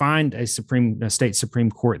don't find a state Supreme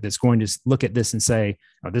Court that's going to look at this and say,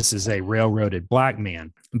 oh, this is a railroaded black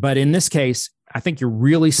man. But in this case, I think you're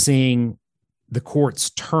really seeing the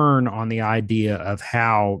courts turn on the idea of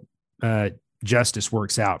how justice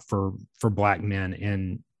works out for black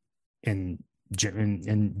men in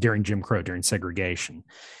during Jim Crow, during segregation.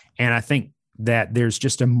 And I think that there's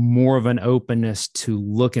just a more of an openness to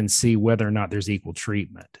look and see whether or not there's equal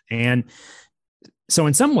treatment. And so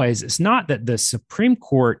in some ways, it's not that the Supreme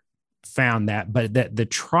Court found that, but that the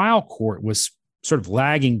trial court was sort of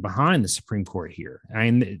lagging behind the Supreme Court here.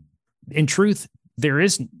 I mean, in truth, there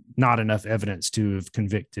is not enough evidence to have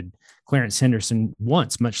convicted Clarence Henderson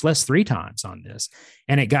once, much less 3 times on this.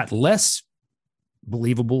 And it got less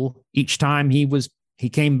believable each time he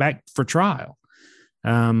came back for trial.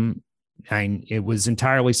 And it was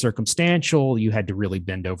entirely circumstantial. You had to really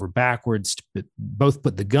bend over backwards to both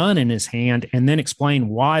put the gun in his hand and then explain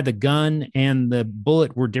why the gun and the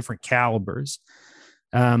bullet were different calibers.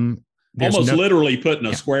 Almost literally putting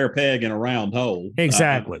a square peg in a round hole.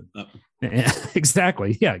 Exactly.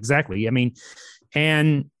 Exactly. Yeah, exactly. I mean,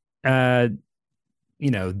 and, there's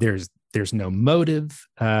no motive.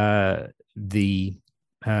 The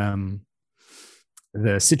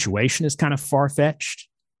situation is kind of far-fetched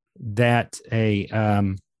that a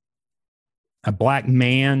black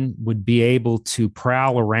man would be able to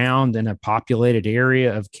prowl around in a populated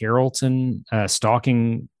area of Carrollton,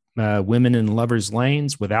 stalking women in lovers'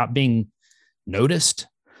 lanes without being noticed,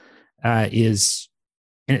 is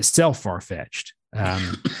in itself far-fetched.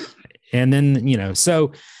 And then,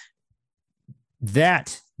 so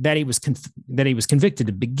that he was convicted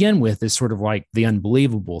to begin with is sort of like the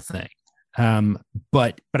unbelievable thing.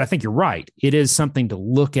 But I think you're right. It is something to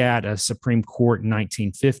look at a Supreme Court in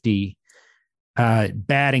 1950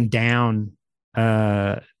 batting down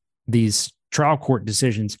these trial court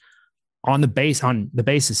decisions on the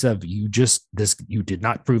basis of you did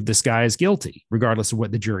not prove this guy is guilty, regardless of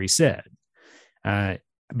what the jury said.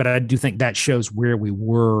 But I do think that shows where we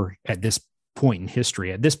were at this point in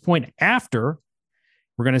history. At this point, after,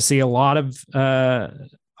 we're going to see a lot of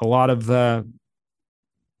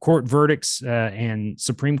court verdicts and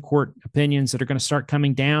Supreme Court opinions that are going to start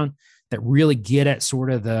coming down that really get at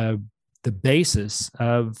sort of the basis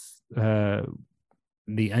of the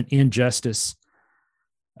injustice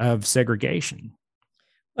of segregation.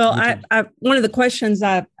 Well, I one of the questions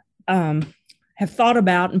I have thought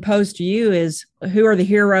about and posed to you is, who are the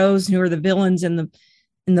heroes and who are the villains in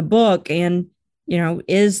the book? And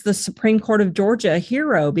is the Supreme Court of Georgia a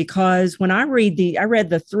hero? Because when I read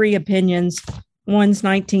the 3 opinions, one's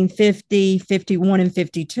 1950, 51, and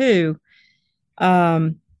 52.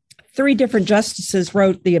 3 different justices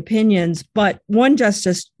wrote the opinions, but one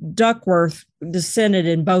Justice Duckworth dissented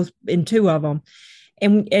in 2 of them.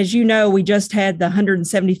 And as you know, we just had the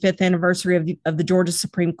 175th anniversary of the Georgia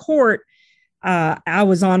Supreme Court. I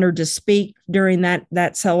was honored to speak during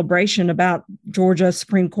that celebration about Georgia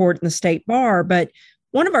Supreme Court and the state bar. But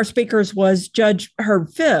one of our speakers was Judge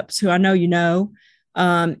Herb Phipps, who I know you know,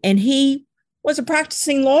 and he was a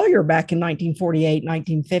practicing lawyer back in 1948,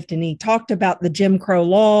 1950. And he talked about the Jim Crow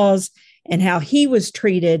laws and how he was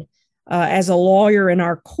treated as a lawyer in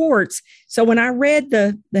our courts. So when I read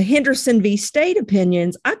the Henderson v. State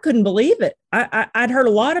opinions, I couldn't believe it. I'd heard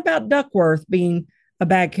a lot about Duckworth being a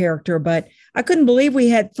bad character, but I couldn't believe we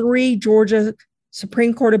had 3 Georgia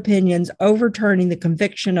Supreme Court opinions overturning the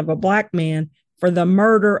conviction of a black man for the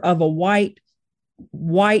murder of a white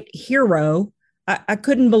hero. I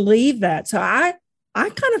couldn't believe that. So I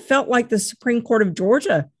kind of felt like the Supreme Court of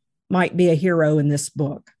Georgia might be a hero in this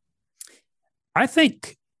book. I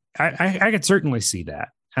think I could certainly see that.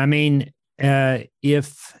 I mean,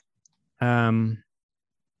 if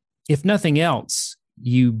nothing else,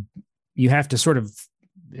 you have to sort of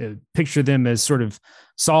picture them as sort of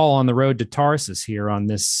Saul on the road to Tarsus here on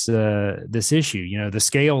this issue. You know, the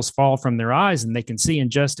scales fall from their eyes and they can see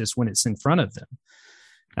injustice when it's in front of them.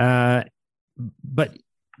 But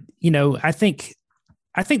you know, I think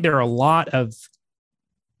there are a lot of,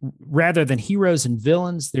 rather than heroes and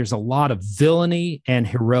villains, there's a lot of villainy and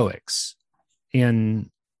heroics in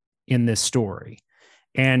this story.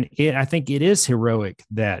 And I think it is heroic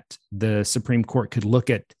that the Supreme Court could look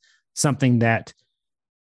at something that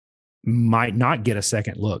might not get a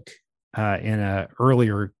second look in an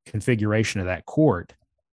earlier configuration of that court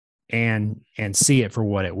and see it for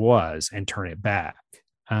what it was and turn it back.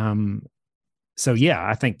 So, yeah,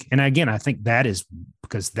 I think that is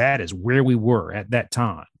because that is where we were at that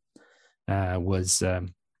time, was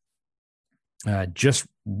just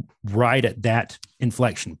right at that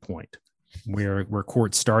inflection point where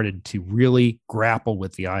courts started to really grapple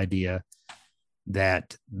with the idea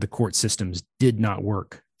that the court systems did not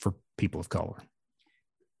work for people of color.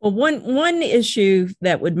 Well, one issue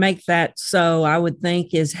that would make that so, I would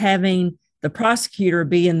think, is having the prosecutor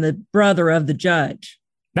being the brother of the judge.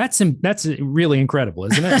 That's really incredible,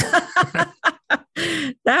 isn't it?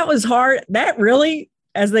 That was hard. That really,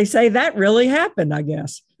 as they say, that really happened, I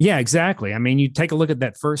guess. Yeah, exactly. I mean, you take a look at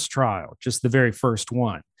that first trial, just the very first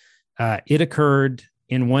one. It occurred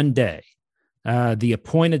in one day. The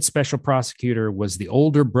appointed special prosecutor was the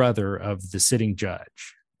older brother of the sitting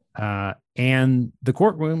judge. And the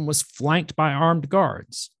courtroom was flanked by armed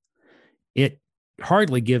guards. It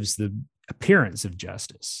hardly gives the appearance of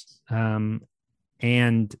justice.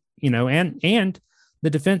 And the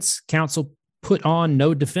defense counsel put on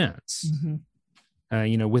no defense,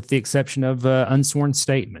 with the exception of unsworn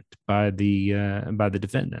statement by the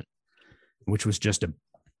defendant, which was just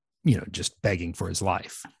just begging for his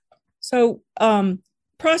life. So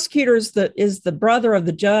prosecutor is the brother of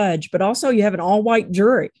the judge, but also you have an all-white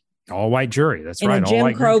jury. All-white jury. That's in right. In a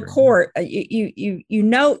Jim Crow court.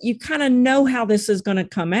 You kind of know how this is going to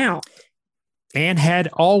come out. And had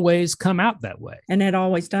always come out that way. And had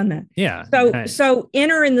always done that. Yeah. So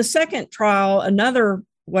enter in the second trial, another,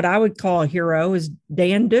 what I would call a hero, is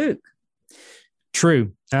Dan Duke.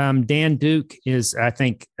 True. Dan Duke is, I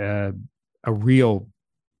think, a real,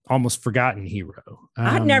 almost forgotten hero.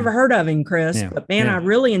 I'd never heard of him, Chris, but man, I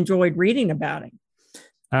really enjoyed reading about him.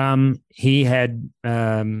 He had,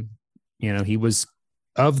 he was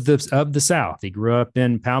of the South. He grew up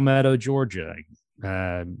in Palmetto, Georgia.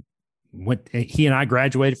 He and I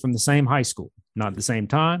graduated from the same high school, not at the same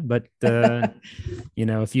time, but a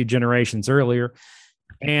few generations earlier.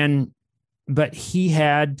 But he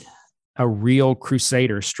had a real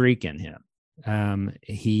crusader streak in him.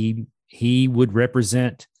 He would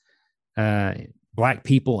represent Black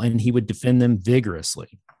people, and he would defend them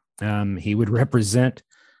vigorously. He would represent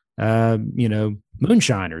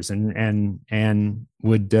moonshiners and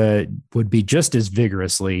would be just as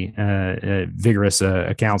vigorous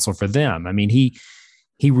a counsel for them. I mean, he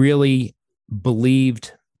really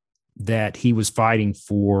believed that he was fighting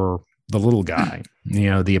for the little guy,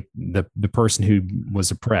 the person who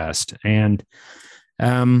was oppressed. And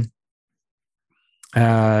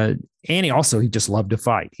he just loved to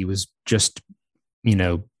fight. He was just,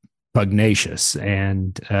 pugnacious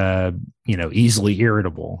and, easily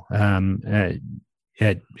irritable.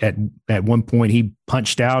 At one point, he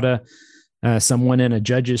punched out someone in a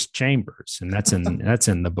judge's chambers, and that's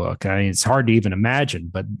in the book. I mean, it's hard to even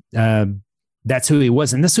imagine, but that's who he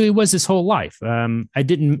was, and that's who he was his whole life. It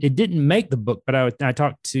didn't make the book, but I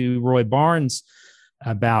talked to Roy Barnes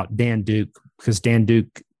about Dan Duke, because Dan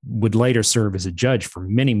Duke would later serve as a judge for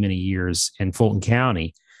many, many years in Fulton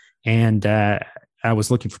County, and I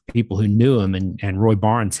was looking for people who knew him, and Roy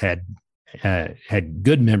Barnes had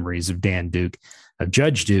good memories of Dan Duke, of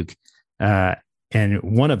Judge Duke, and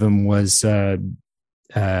one of them was, and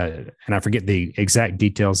I forget the exact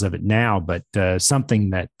details of it now, but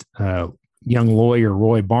something that young lawyer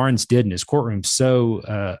Roy Barnes did in his courtroom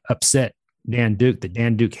so upset Dan Duke that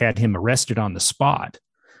Dan Duke had him arrested on the spot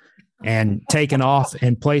and taken off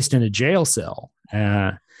and placed in a jail cell.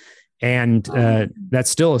 And that's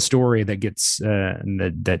still a story that gets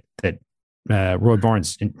that Roy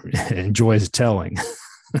Barnes enjoys telling.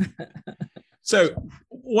 So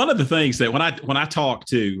one of the things that when I talk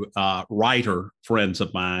to writer friends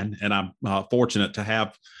of mine, and I'm fortunate to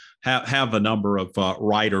have a number of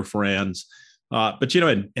writer friends, but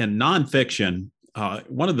in nonfiction,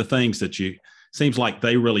 one of the things that seems like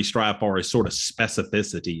they really strive for is sort of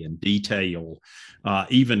specificity and detail,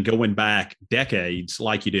 even going back decades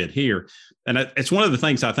like you did here. And it's one of the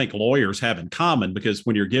things I think lawyers have in common, because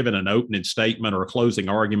when you're given an opening statement or a closing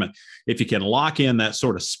argument, if you can lock in that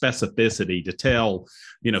sort of specificity to tell,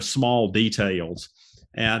 small details.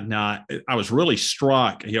 And I was really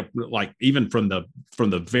struck, like even from the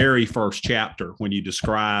very first chapter, when you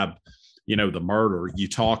describe, the murder, you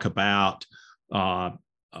talk about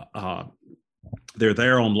they're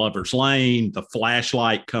there on Lover's Lane. The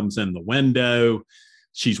flashlight comes in the window.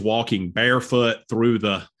 She's walking barefoot through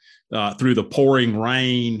the pouring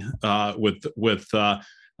rain with the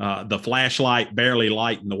flashlight barely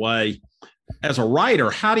lighting the way. As a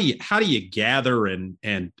writer, how do you gather and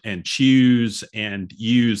choose and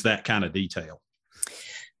use that kind of detail?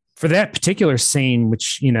 For that particular scene,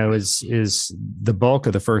 which is the bulk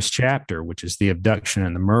of the first chapter, which is the abduction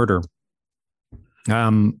and the murder,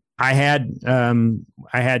 I had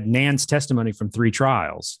Nan's testimony from 3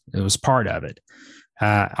 trials. It was part of it.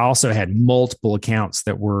 I also had multiple accounts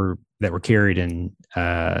that were carried in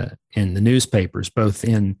the newspapers, both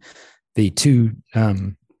in the two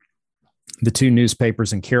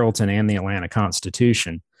newspapers in Carrollton and the Atlanta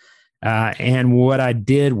Constitution. And what I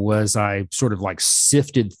did was I sort of like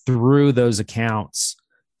sifted through those accounts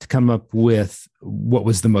to come up with what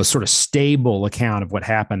was the most sort of stable account of what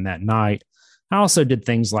happened that night. I also did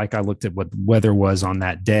things like I looked at what the weather was on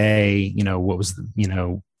that day,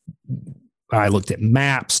 I looked at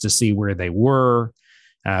maps to see where they were,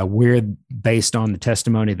 where based on the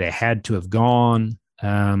testimony they had to have gone,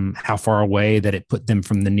 how far away that it put them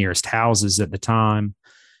from the nearest houses at the time,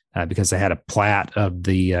 because they had a plat of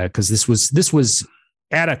the, because this was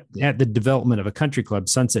at the development of a country club,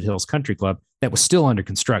 Sunset Hills Country Club, that was still under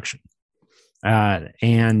construction.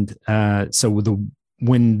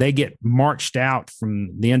 When they get marched out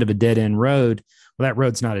from the end of a dead end road, well, that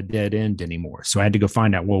road's not a dead end anymore. So I had to go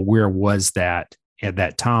find out, well, where was that at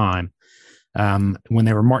that time? When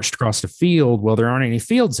they were marched across the field, well, there aren't any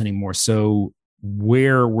fields anymore. So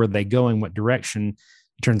where were they going? What direction?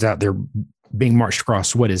 It turns out they're being marched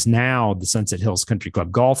across what is now the Sunset Hills Country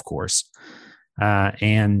Club golf course. So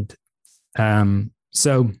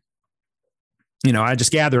I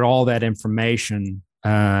just gathered all that information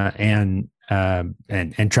and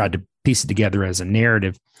tried to piece it together as a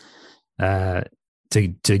narrative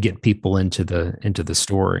to get people into the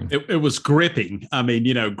story. It was gripping. I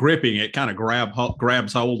mean, gripping. It kind of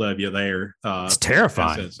grabs hold of you there. It's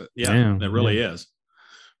terrifying. It really is.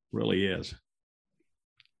 Really is.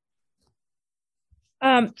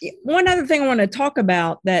 One other thing I want to talk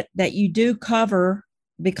about that you do cover,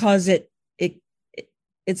 because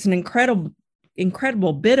it's an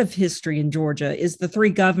incredible bit of history in Georgia, is the 3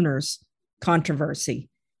 governors controversy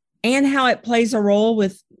and how it plays a role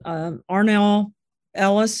with Arnell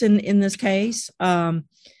Ellis in this case. Can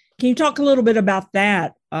you talk a little bit about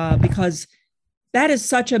that? Because that is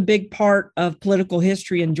such a big part of political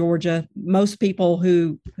history in Georgia. Most people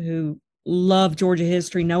who love Georgia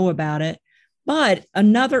history know about it. But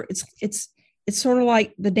it's sort of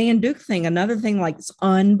like the Dan Duke thing. Another thing, like, it's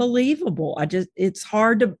unbelievable. It's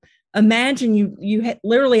hard to imagine you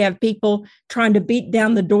literally have people trying to beat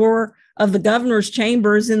down the door of the governor's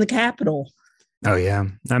chambers in the Capitol. Oh yeah.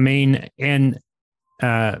 I mean, and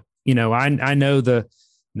I know the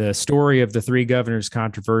story of the 3 governors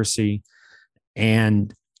controversy,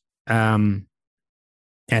 and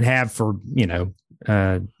have for,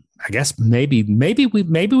 I guess maybe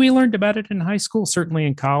we learned about it in high school, certainly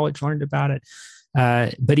in college, learned about it.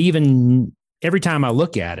 But even every time I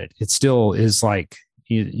look at it, it still is like,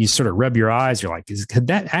 you sort of rub your eyes. You're like, could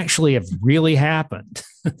that actually have really happened?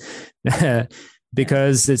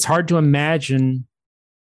 Because it's hard to imagine.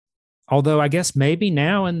 Although I guess maybe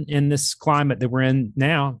now in this climate that we're in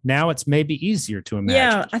now it's maybe easier to imagine.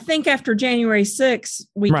 Yeah, I think after January 6th,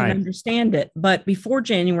 we can understand it. But before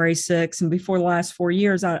January 6th and before the last 4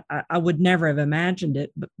 years, I would never have imagined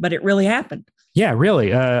it. But it really happened. Yeah,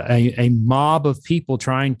 really. A mob of people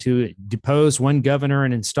trying to depose one governor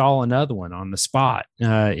and install another one on the spot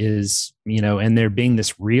is, and there being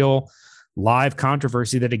this real live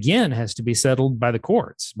controversy that, again, has to be settled by the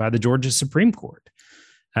courts, by the Georgia Supreme Court,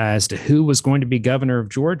 as to who was going to be governor of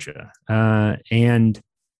Georgia. I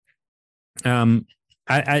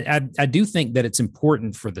do think that it's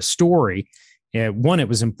important for the story. One, it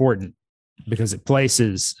was important because it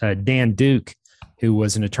places Dan Duke, who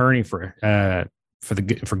was an attorney for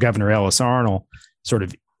Governor Ellis Arnall, sort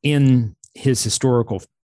of in his historical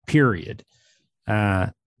period.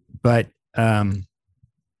 I think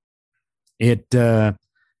it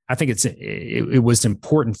was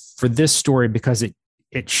important for this story because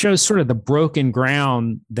it shows sort of the broken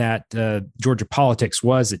ground that Georgia politics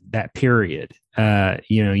was at that period.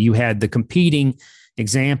 You had the competing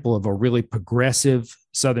example of a really progressive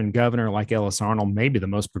Southern governor like Ellis Arnold, maybe the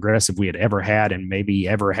most progressive we had ever had and maybe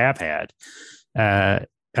ever have had,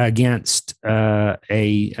 against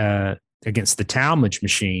the Talmadge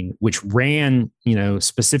machine, which ran,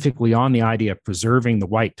 specifically on the idea of preserving the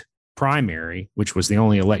white primary, which was the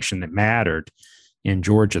only election that mattered in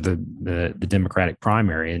Georgia, the Democratic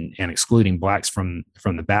primary, and excluding blacks from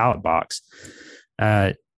the ballot box.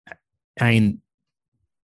 I mean,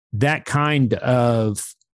 that kind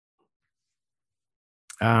of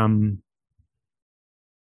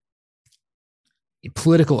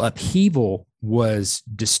political upheaval was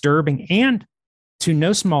disturbing and, to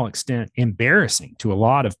no small extent, embarrassing to a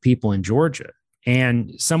lot of people in Georgia.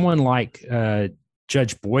 And someone like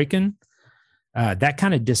Judge Boykin, that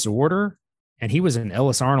kind of disorder, and he was an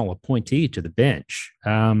Ellis Arnold appointee to the bench,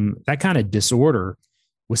 that kind of disorder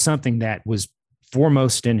was something that was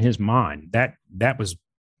foremost in his mind. That was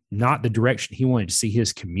not the direction he wanted to see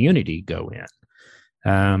his community go in.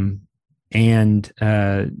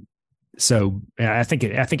 So I think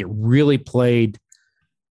it really played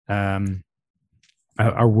a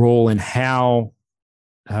role in how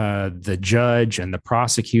the judge and the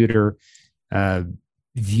prosecutor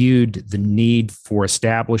viewed the need for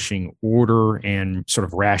establishing order and sort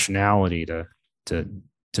of rationality to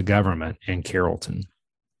government in Carrollton,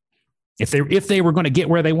 if they were going to get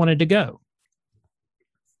where they wanted to go.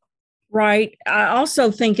 Right. I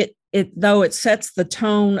also think it sets the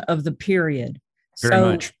tone of the period. Very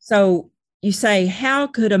much. So you say, how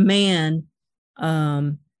could a man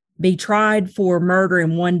be tried for murder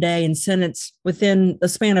in one day and sentenced within the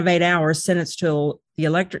span of 8 hours, sentenced to the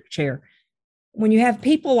electric chair? When you have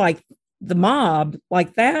people like the mob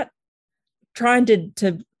like that trying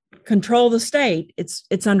to control the state,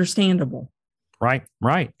 it's understandable. Right.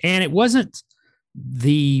 And it wasn't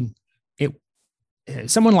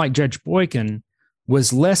someone like Judge Boykin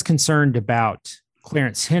was less concerned about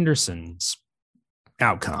Clarence Henderson's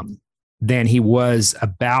outcome than he was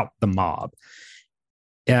about the mob.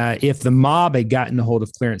 If the mob had gotten a hold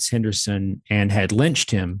of Clarence Henderson and had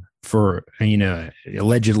lynched him for,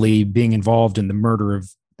 allegedly being involved in the murder of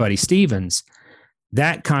Buddy Stevens,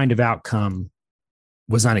 that kind of outcome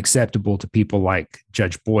was unacceptable to people like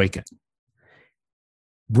Judge Boykin.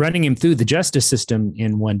 Running him through the justice system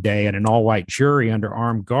in one day at an all-white jury under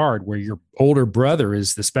armed guard, where your older brother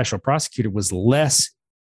is the special prosecutor, was less,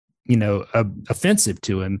 offensive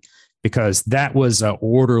to him, because that was an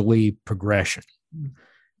orderly progression.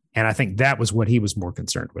 And I think that was what he was more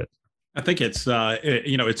concerned with. I think it's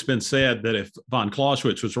been said that if von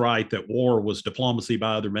Clausewitz was right, that war was diplomacy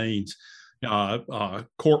by other means,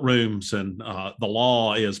 courtrooms and the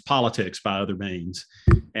law is politics by other means.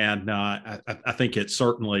 And I think it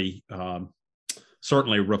certainly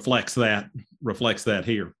reflects that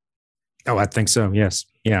here. Oh, I think so. Yes.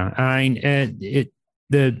 Yeah. I mean,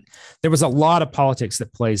 there was a lot of politics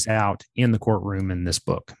that plays out in the courtroom in this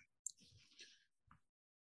book.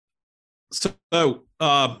 So,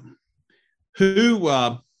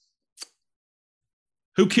 who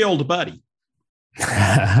killed Buddy?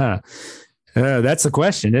 That's the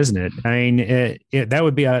question, isn't it? I mean, that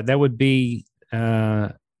would be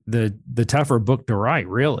the tougher book to write,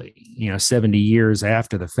 really. 70 years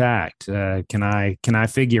after the fact, can I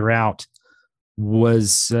figure out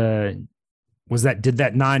did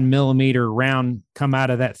that 9mm round come out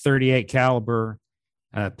of that 38 caliber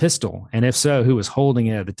pistol, and if so, who was holding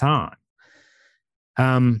it at the time?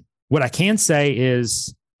 What I can say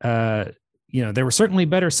is, there were certainly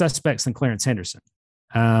better suspects than Clarence Henderson.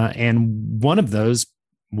 And one of those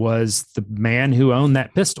was the man who owned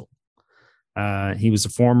that pistol. He was a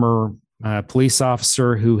former police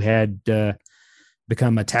officer who had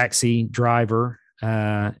become a taxi driver,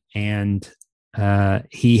 and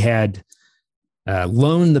he had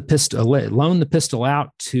loaned the pistol out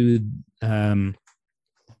to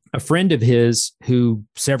a friend of his, who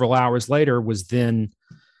several hours later was then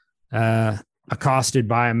accosted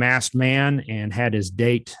by a masked man and had his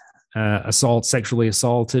date sexually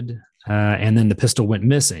assaulted, and then the pistol went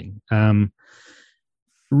missing.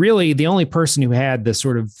 Really, the only person who had the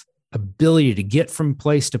sort of ability to get from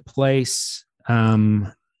place to place,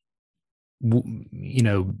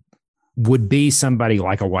 would be somebody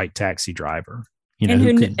like a white taxi driver,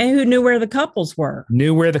 who knew where the couples were.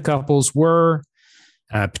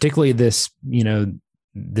 Particularly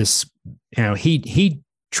he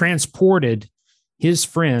transported his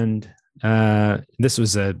friend. This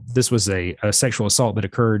was a sexual assault that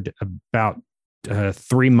occurred about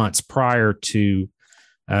 3 months prior to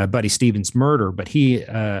Buddy Stevens' murder, but he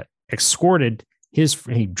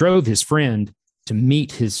he drove his friend to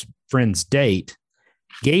meet his friend's date,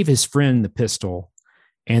 gave his friend the pistol,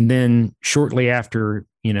 and then shortly after,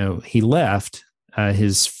 he left,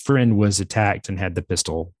 his friend was attacked and had the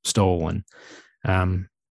pistol stolen.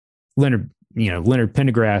 Leonard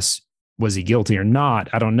Pendergrass, was he guilty or not?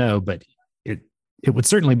 I don't know, but it would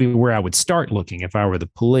certainly be where I would start looking if I were the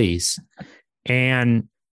police. And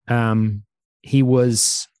he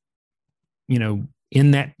was, in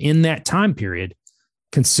that time period,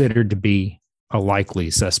 considered to be a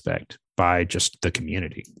likely suspect by just the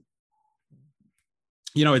community.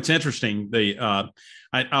 It's interesting.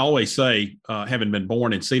 I always say, having been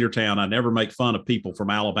born in Cedartown, I never make fun of people from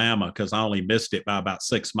Alabama because I only missed it by about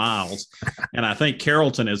 6 miles. And I think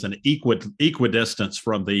Carrollton is an equidistance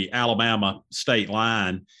from the Alabama state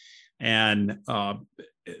line. And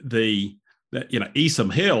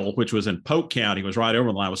Esom Hill, which was in Polk County, was right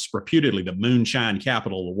over the line, was reputedly the moonshine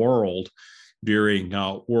capital of the world during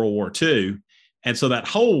World War II. And so that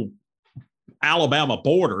whole Alabama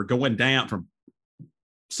border going down from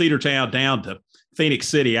Cedartown down to Phoenix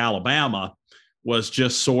City, Alabama, was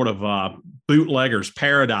just sort of a bootlegger's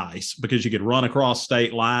paradise because you could run across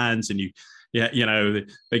state lines and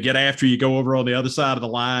they get after you, go over on the other side of the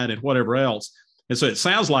line and whatever else. And so it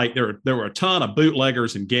sounds like there were a ton of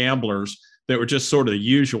bootleggers and gamblers that were just sort of the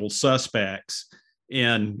usual suspects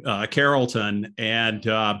in Carrollton. And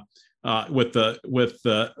with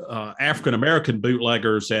the African American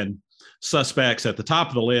bootleggers and suspects at the top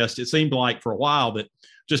of the list, it seemed like for a while that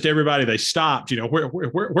just everybody they stopped, where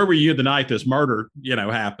were you the night this murder,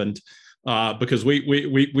 happened? Because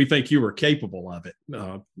we think you were capable of it,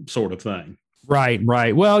 sort of thing. Right.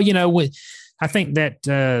 Well, I think that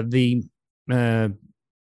the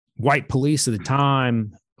white police at the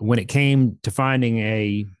time, when it came to finding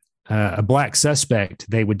a black suspect,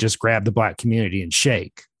 they would just grab the black community and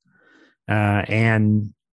shake,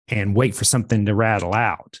 and wait for something to rattle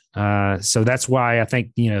out. So that's why I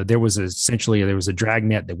think, there was a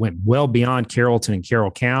dragnet that went well beyond Carrollton and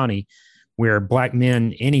Carroll County, where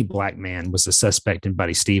any black man was a suspect in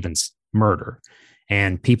Buddy Stevens' murder.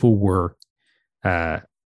 And people were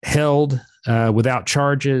held without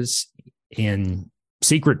charges in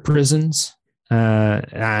secret prisons.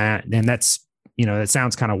 And that's, that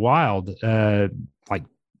sounds kind of wild, like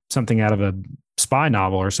something out of a spy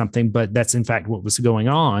novel or something, but that's in fact what was going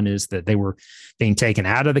on, is that they were being taken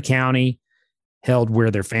out of the county, held where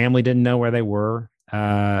their family didn't know where they were,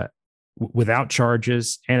 without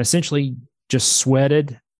charges, and essentially just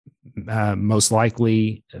sweated, most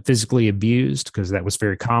likely physically abused, because that was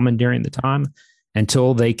very common during the time,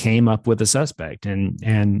 until they came up with a suspect.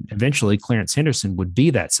 And eventually Clarence Henderson would be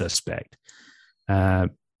that suspect,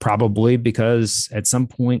 probably because at some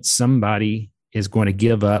point somebody is going to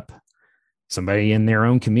give up somebody in their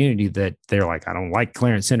own community that they're like, I don't like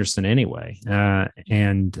Clarence Henderson anyway.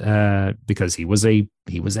 And because he was a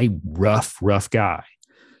rough guy.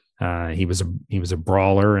 He was a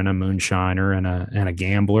brawler and a moonshiner and a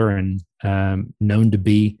gambler, and known to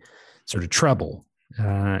be sort of trouble.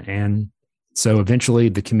 And so eventually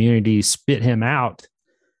the community spit him out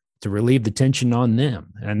to relieve the tension on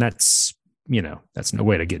them. And that's no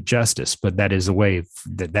way to get justice, but that is a way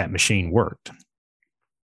that machine worked.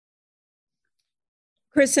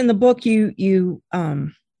 Chris, in the book, you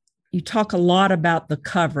talk a lot about the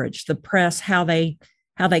coverage, the press, how they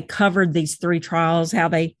covered these 3 trials, how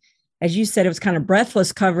they, as you said, it was kind of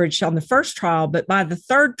breathless coverage on the first trial, but by the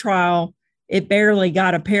third trial, it barely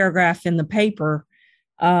got a paragraph in the paper.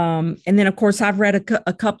 And then, of course, I've read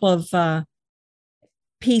a couple of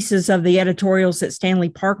pieces of the editorials that Stanley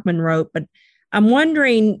Parkman wrote, but I'm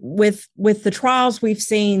wondering, with the trials we've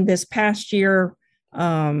seen this past year,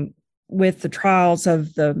 with the trials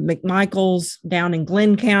of the McMichaels down in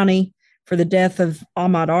Glenn County for the death of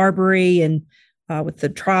Ahmaud Arbery, and with the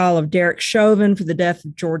trial of Derek Chauvin for the death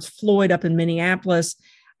of George Floyd up in Minneapolis,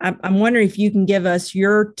 I'm wondering if you can give us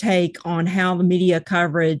your take on how the media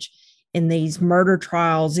coverage in these murder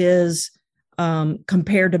trials is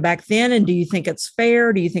compared to back then. And do you think it's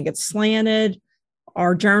fair? Do you think it's slanted?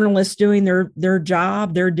 Are journalists doing their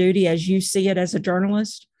job, their duty, as you see it as a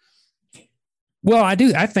journalist? Well, I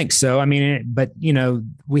do. I think so. I mean, but,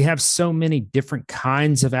 we have so many different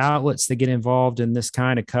kinds of outlets that get involved in this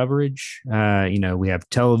kind of coverage. We have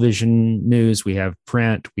television news, we have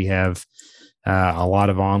print, we have a lot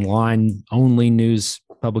of online only news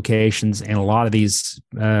publications. And a lot of these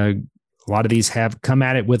have come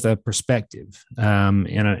at it with a perspective.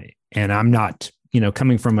 And I'm not,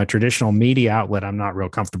 coming from a traditional media outlet, I'm not real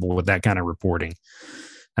comfortable with that kind of reporting.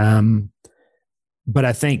 But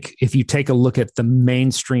I think if you take a look at the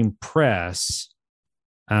mainstream press,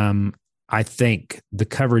 I think the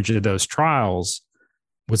coverage of those trials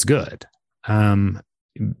was good,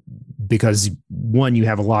 because one, you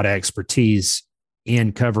have a lot of expertise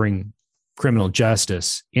in covering criminal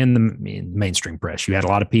justice in the mainstream press. You had a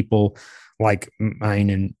lot of people like,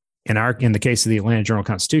 in the case of the Atlanta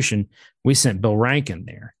Journal-Constitution, we sent Bill Rankin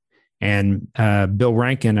there, and Bill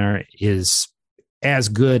Rankin is as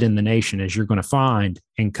good in the nation as you're going to find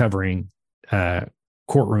in covering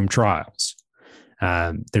courtroom trials.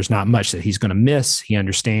 There's not much that he's going to miss. He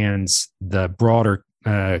understands the broader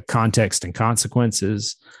context and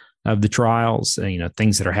consequences of the trials,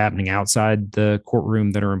 things that are happening outside the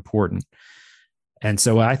courtroom that are important. And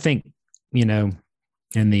so I think, in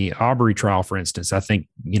the Arbery trial, for instance, I think,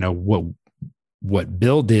 what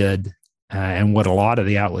Bill did and what a lot of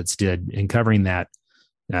the outlets did in covering that,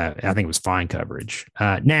 I think it was fine coverage.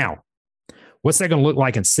 Now, what's that going to look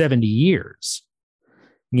like in 70 years?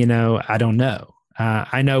 I don't know.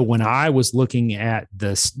 I know when I was looking at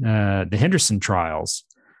the Henderson trials,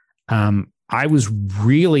 I was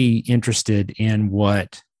really interested in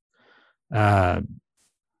what the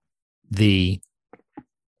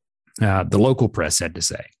local press had to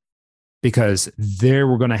say, because they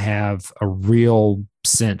were going to have a real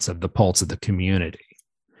sense of the pulse of the community.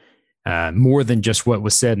 More than just what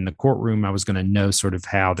was said in the courtroom, I was going to know sort of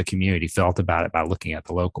how the community felt about it by looking at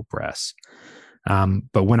the local press.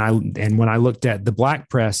 But when I looked at the Black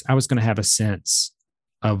press, I was going to have a sense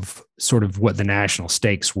of sort of what the national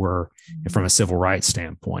stakes were from a civil rights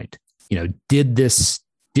standpoint. Did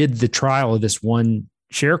the trial of this one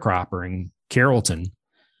sharecropper in Carrollton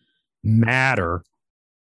matter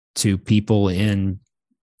to people in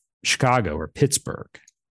Chicago or Pittsburgh?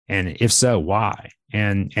 And if so, why?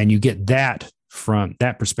 And you get that from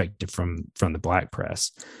that perspective from the Black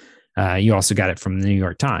press. You also got it from the New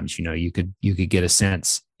York Times. You could get a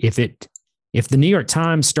sense if the New York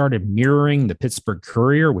Times started mirroring the Pittsburgh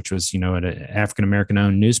Courier, which was an African American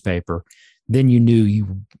owned newspaper, then you knew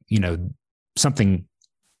something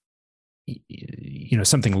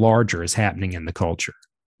larger is happening in the culture.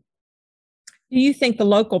 Do you think the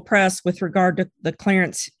local press, with regard to the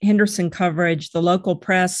Clarence Henderson coverage, the local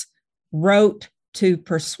press wrote to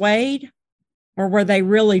persuade, or were they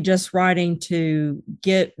really just writing to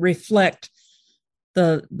reflect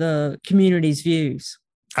the community's views?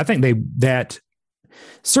 I think that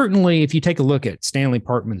certainly, if you take a look at Stanley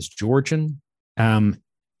Parkman's Georgian,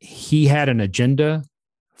 he had an agenda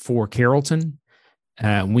for Carrollton.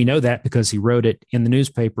 We know that because he wrote it in the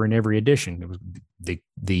newspaper in every edition. It was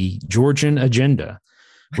the Georgian agenda,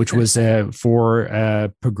 which was for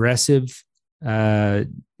a progressive, a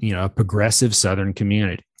progressive Southern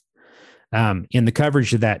community. In the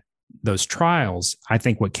coverage of those trials, I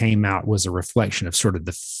think what came out was a reflection of sort of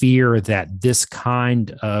the fear that this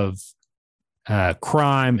kind of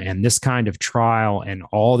crime and this kind of trial and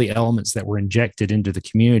all the elements that were injected into the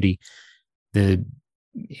community,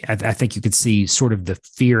 I think you could see sort of the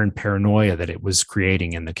fear and paranoia that it was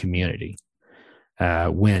creating in the community.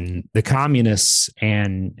 When the communists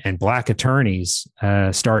and Black attorneys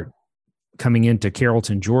start coming into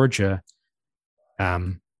Carrollton, Georgia,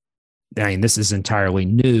 this is entirely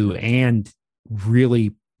new, and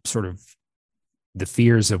really sort of the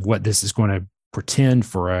fears of what this is going to portend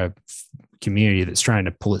for a community that's trying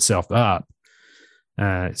to pull itself up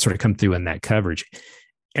sort of come through in that coverage.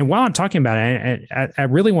 And while I'm talking about it, I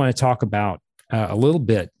really want to talk about a little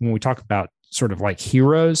bit when we talk about sort of like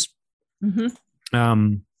heroes. Mm-hmm.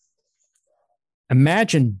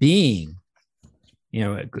 Imagine being,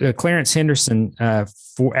 Clarence Henderson,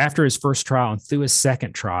 after his first trial and through his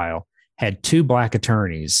second trial, had two Black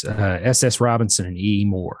attorneys, S.S. Robinson and E.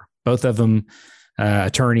 Moore, both of them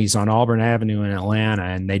attorneys on Auburn Avenue in Atlanta,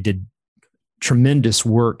 and they did tremendous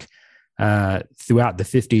work throughout the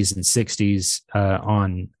 50s and 60s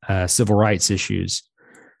on civil rights issues.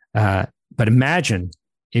 But imagine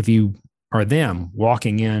if you are them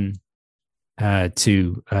walking in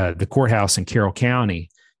to the courthouse in Carroll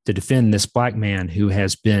County to defend this Black man who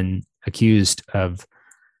has been accused of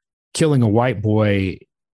killing a white boy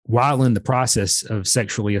while in the process of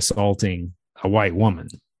sexually assaulting a white woman.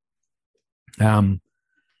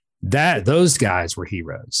 Those guys were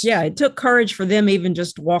heroes. Yeah, it took courage for them even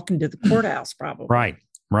just to walk into the courthouse, probably.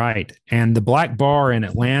 Right. And the Black bar in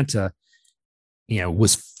Atlanta,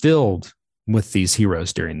 was filled with these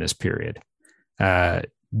heroes during this period.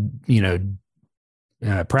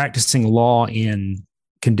 Practicing law in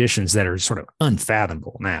conditions that are sort of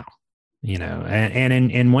unfathomable now.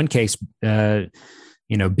 And in one case,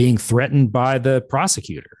 being threatened by the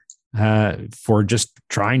prosecutor. for just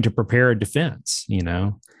trying to prepare a defense.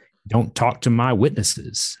 Don't talk to my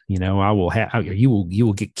witnesses. I will have you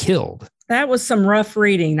will get killed. That was some rough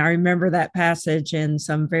reading. I remember that passage and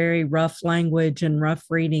some very rough language and rough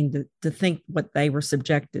reading to think what they were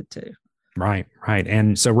subjected to. Right.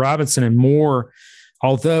 And so Robinson and Moore,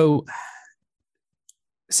 although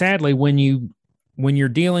sadly, when you're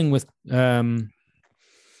dealing with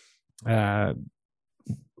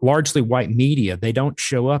largely white media, they don't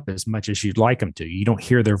show up as much as you'd like them to. You don't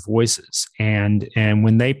hear their voices. And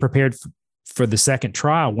when they prepared for the second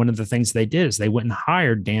trial, one of the things they did is they went and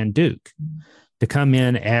hired Dan Duke to come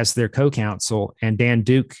in as their co-counsel. And Dan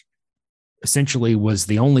Duke essentially was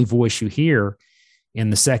the only voice you hear in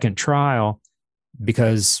the second trial,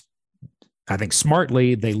 because I think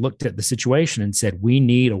smartly they looked at the situation and said, we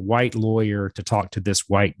need a white lawyer to talk to this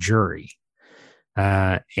white jury.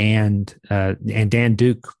 And Dan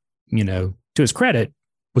Duke, to his credit,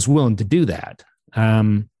 was willing to do that.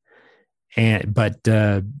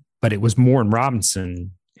 But it was Moore and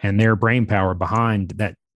Robinson and their brainpower behind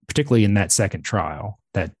that, particularly in that second trial,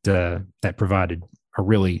 that provided a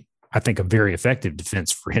really, I think, a very effective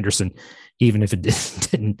defense for Henderson, even if it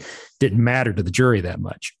didn't matter to the jury that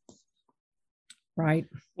much. Right.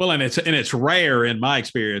 Well, and it's rare in my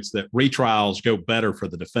experience that retrials go better for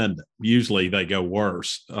the defendant. Usually they go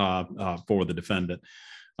worse for the defendant.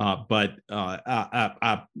 But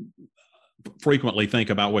I frequently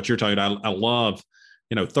think about what you're talking about. I love,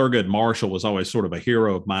 Thurgood Marshall was always sort of a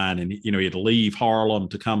hero of mine. And, he had to leave Harlem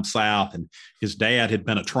to come south. And his dad had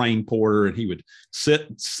been a train porter, and he would sit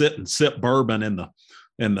and sip bourbon,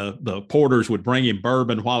 and the porters would bring him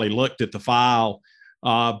bourbon while he looked at the file.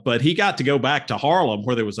 But he got to go back to Harlem,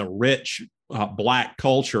 where there was a rich Black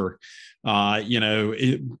culture,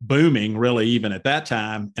 booming really even at that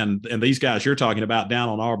time. And these guys you're talking about down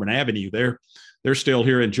on Auburn Avenue, they're still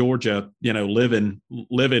here in Georgia, living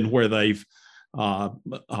where they've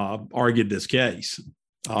argued this case.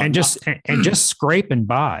 And just scraping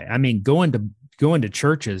by. I mean, going to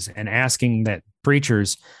churches and asking that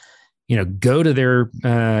preachers, go to their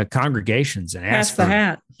congregations and pass the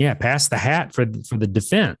hat. Yeah, pass the hat for the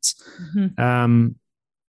defense, Mm-hmm.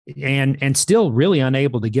 And still really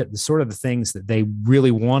unable to get the sort of the things that they really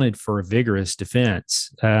wanted for a vigorous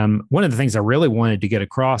defense. One of the things I really wanted to get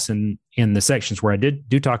across in the sections where I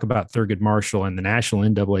do talk about Thurgood Marshall and the National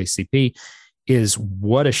NAACP is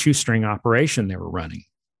what a shoestring operation they were running,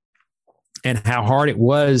 and how hard it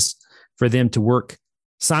was for them to work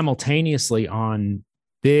simultaneously on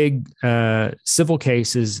big civil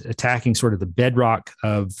cases attacking sort of the bedrock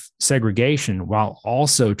of segregation, while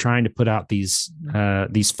also trying to put out these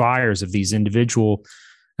fires of these individual,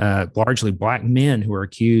 largely Black men who are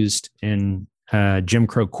accused in Jim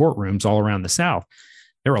Crow courtrooms all around the South.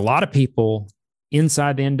 There were a lot of people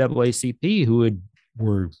inside the NAACP who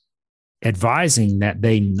were advising that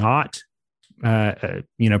they not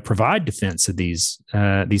provide defense of these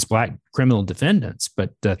Black criminal defendants,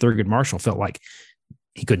 but Thurgood Marshall felt like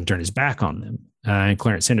he couldn't turn his back on them. And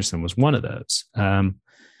Clarence Henderson was one of those.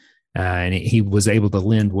 And he was able to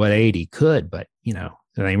lend what aid he could, but,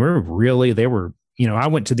 they were, I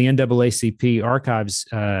went to the NAACP archives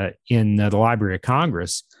in the Library of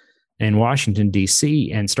Congress in Washington,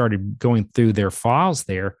 D.C., and started going through their files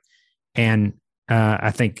there. And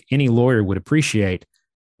I think any lawyer would appreciate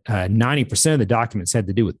 90% of the documents had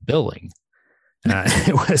to do with billing.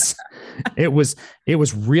 It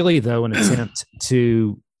was really, though, an attempt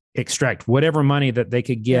to extract whatever money that they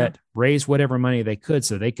could get, raise whatever money they could,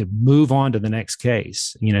 so they could move on to the next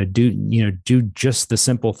case. Do just the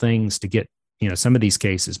simple things to get some of these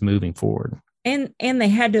cases moving forward. And they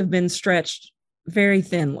had to have been stretched very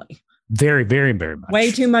thinly, very, very, very much. Way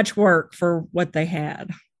too much work for what they had.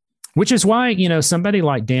 Which is why somebody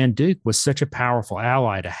like Dan Duke was such a powerful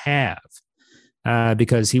ally to have.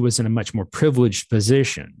 Because he was in a much more privileged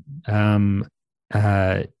position, and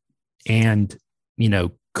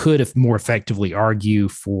could have more effectively argue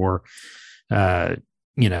for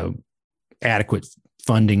adequate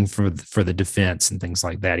funding for the defense and things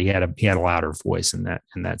like that. He had a louder voice in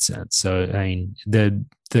that sense. So I mean, the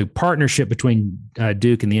partnership between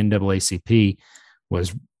Duke and the NAACP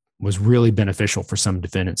was really beneficial for some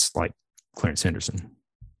defendants like Clarence Henderson.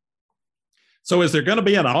 So is there going to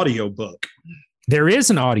be an audio book? There is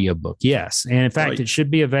an audiobook, yes. And in fact, It should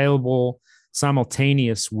be available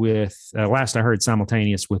simultaneous with, last I heard,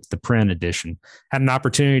 simultaneous with the print edition. Had an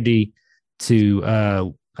opportunity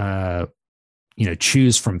to,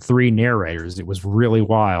 choose from 3 narrators. It was really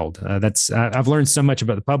wild. I've learned so much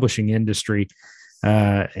about the publishing industry.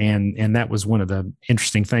 And that was one of the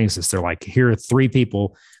interesting things is they're like, here are 3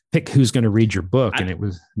 people pick who's going to read your book, and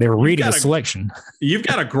they were reading a selection. You've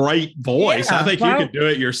got a great voice. Yeah, I think you could do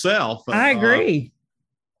it yourself. I agree.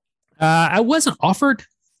 I wasn't offered,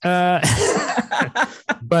 but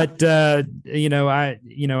I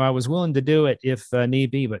was willing to do it if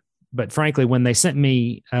need be. But frankly, when they sent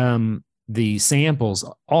me the samples,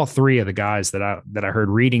 all three of the guys that I heard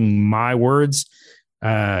reading my words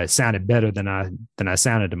sounded better than I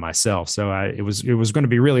sounded to myself. So it was going to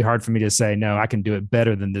be really hard for me to say, no, I can do it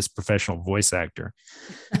better than this professional voice actor.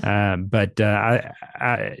 But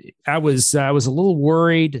I was a little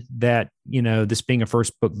worried that, this being a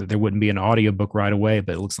first book, that there wouldn't be an audiobook right away,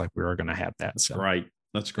 but it looks like we are going to have that. So right.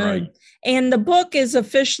 That's great. And the book is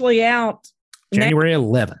officially out January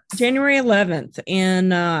 11th. January 11th.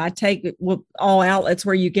 And I take it with all outlets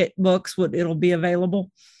where you get books, it'll be available.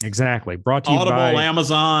 Exactly. Brought to you Audible, by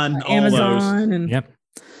Amazon, all Amazon. those. And yep.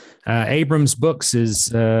 Abrams Books has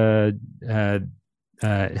been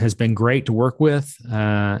great to work with.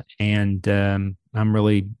 And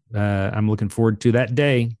I'm looking forward to that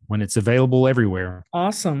day when it's available everywhere.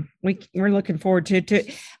 Awesome. We're looking forward to it too.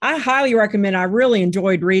 I highly recommend. I really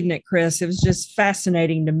enjoyed reading it, Chris. It was just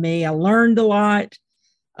fascinating to me. I learned a lot.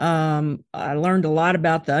 I learned a lot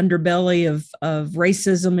about the underbelly of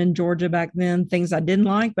racism in Georgia back then, things I didn't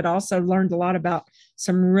like, but also learned a lot about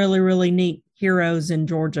some really, really neat heroes in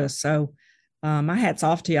Georgia. So my hat's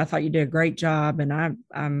off to you. I thought you did a great job, and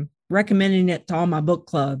I'm recommending it to all my book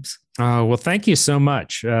clubs. Oh, well, thank you so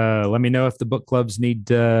much. Let me know if the book clubs need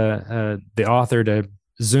the author to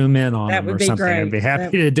zoom in on them or something. Great. I'd be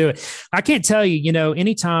happy to do it. I can't tell you,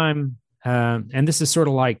 anytime, and this is sort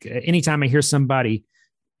of like anytime I hear somebody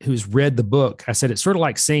who's read the book, I said, it's sort of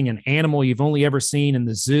like seeing an animal you've only ever seen in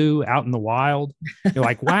the zoo out in the wild. You're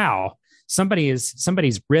like, wow, somebody's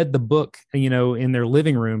read the book, in their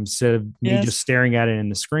living room instead of me just staring at it in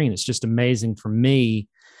the screen. It's just amazing for me.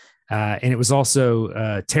 And it was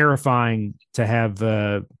also terrifying to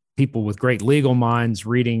have people with great legal minds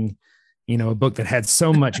reading, a book that had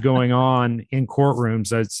so much going on in courtrooms.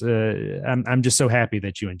 So I'm just so happy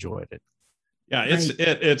that you enjoyed it. Yeah,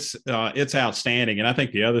 it's outstanding. And I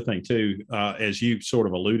think the other thing too, as you sort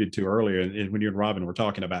of alluded to earlier, and when you and Robin were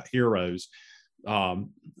talking about heroes,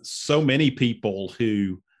 so many people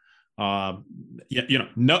who,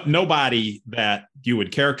 nobody that you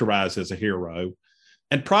would characterize as a hero,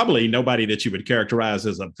 and probably nobody that you would characterize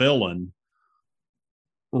as a villain,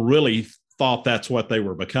 really thought that's what they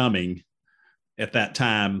were becoming at that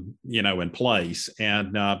time, in place.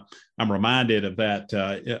 And I'm reminded of that,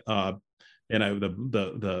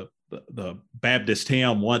 the Baptist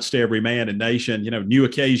hymn, once to every man and nation, new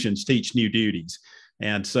occasions teach new duties.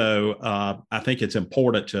 And so I think it's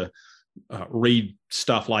important to read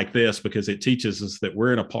stuff like this, because it teaches us that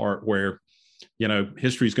we're in a part where,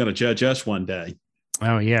 history is going to judge us one day.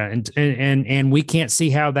 Oh yeah. And we can't see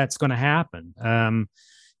how that's going to happen.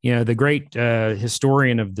 The great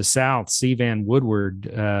historian of the South, C. Vann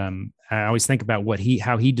Woodward, I always think about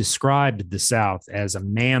how he described the South as a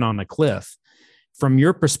man on a cliff. From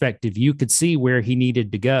your perspective, you could see where he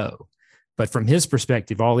needed to go, but from his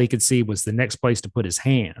perspective, all he could see was the next place to put his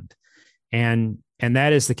hand. And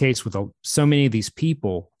that is the case with so many of these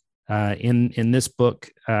people in this book.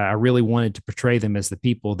 I really wanted to portray them as the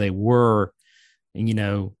people they were,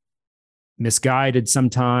 misguided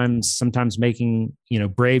sometimes making,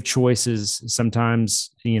 brave choices, sometimes,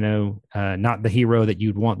 not the hero that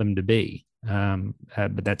you'd want them to be.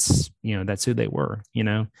 But that's who they were.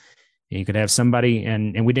 You could have somebody,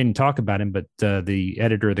 and we didn't talk about him, but the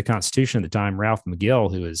editor of the Constitution at the time, Ralph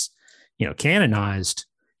McGill, who was, canonized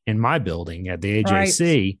in my building at the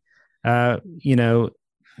AJC,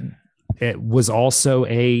 it was also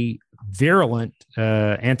a virulent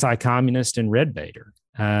anti-communist and red baiter,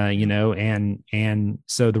 and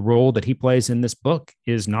so the role that he plays in this book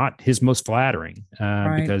is not his most flattering,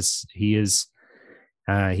 because he's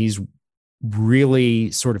really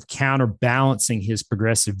sort of counterbalancing his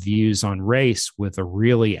progressive views on race with a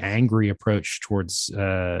really angry approach towards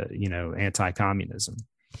anti-communism.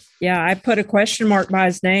 Yeah, I put a question mark by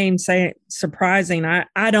his name, saying surprising.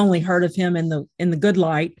 I'd only heard of him in the Good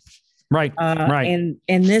Light. Right. And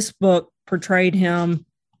this book portrayed him,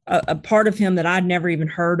 a part of him that I'd never even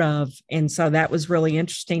heard of. And so that was really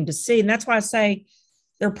interesting to see. And that's why I say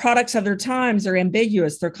they're products of their times. They're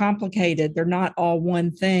ambiguous. They're complicated. They're not all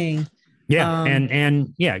one thing. Yeah.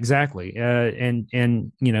 And yeah, exactly.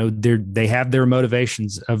 And they have their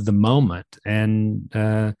motivations of the moment, and,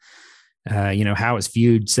 how it's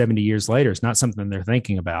viewed 70 years later is not something they're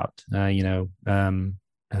thinking about.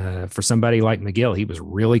 For somebody like McGill, he was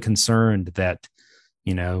really concerned that,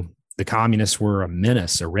 the communists were a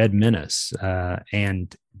menace, a red menace,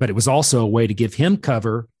 and but it was also a way to give him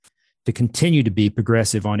cover to continue to be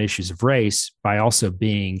progressive on issues of race by also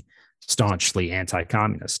being staunchly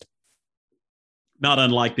anti-communist. Not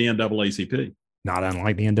unlike the NAACP. Not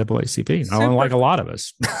unlike the NAACP. Not unlike a lot of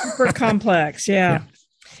us. Super complex. Yeah.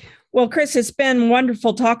 Well, Chris, it's been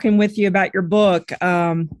wonderful talking with you about your book.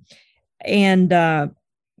 And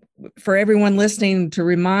for everyone listening, to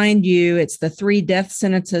remind you, it's The 3 Death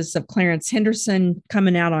Sentences of Clarence Henderson,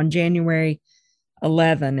 coming out on January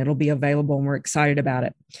 11. It'll be available, and we're excited about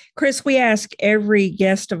it. Chris, we ask every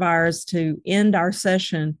guest of ours to end our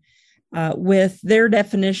session with their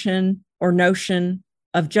definition or notion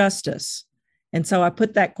of justice. And so I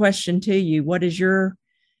put that question to you. What is your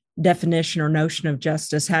definition or notion of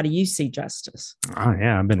justice? How do you see justice? Oh,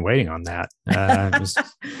 yeah, I've been waiting on that.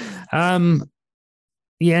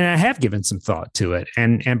 Yeah, and I have given some thought to it,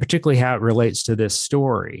 and particularly how it relates to this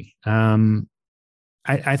story.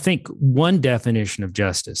 I think one definition of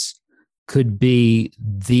justice could be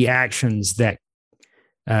the actions that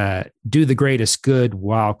do the greatest good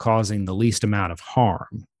while causing the least amount of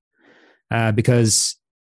harm. Because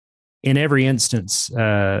in every instance,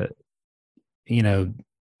 every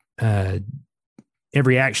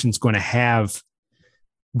action is going to have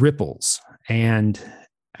ripples. And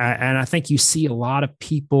I think you see a lot of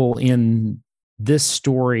people in this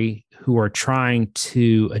story who are trying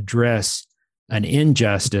to address an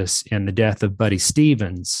injustice in the death of Buddy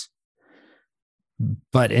Stevens,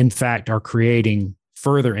 but in fact are creating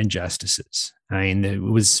further injustices. I mean, it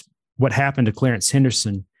was what happened to Clarence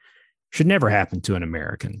Henderson should never happen to an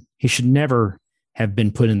American. He should never have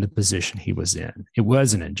been put in the position he was in. It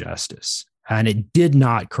was an injustice, and it did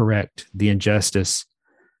not correct the injustice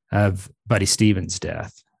of Buddy Stevens'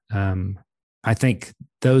 death. I think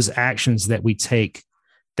those actions that we take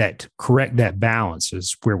that correct that balance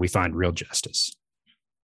is where we find real justice.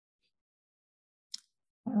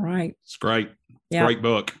 All right. It's great. Yeah. Great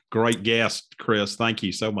book. Great guest, Chris. Thank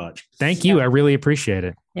you so much. Thank you. I really appreciate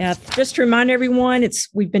it. Yeah. Just to remind everyone,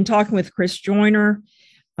 we've been talking with Chris Joyner.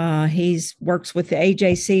 He's works with the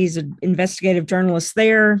AJC. He's an investigative journalist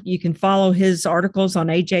there. You can follow his articles on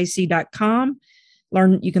ajc.com.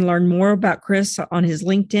 You can learn more about Chris on his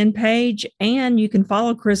LinkedIn page, and you can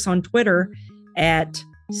follow Chris on Twitter at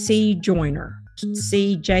CJoyner,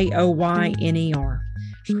 CJOYNER.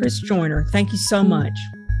 Chris Joyner, thank you so much.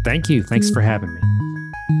 Thank you. Thanks for having me.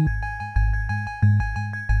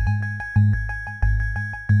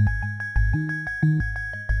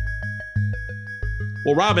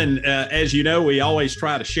 Well, Robin, as you know, we always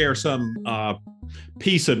try to share some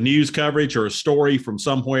piece of news coverage or a story from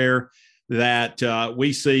somewhere that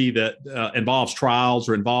we see that involves trials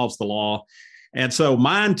or involves the law. And so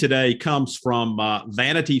mine today comes from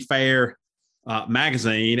Vanity Fair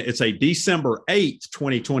magazine. It's a December 8th,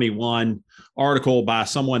 2021 article by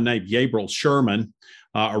someone named Gabriel Sherman,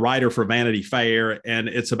 a writer for Vanity Fair. And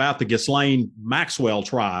it's about the Ghislaine Maxwell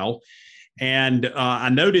trial. And I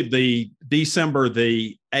noted the December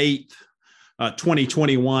the 8th,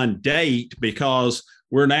 2021 date because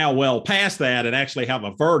we're now well past that and actually have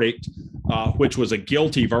a verdict, which was a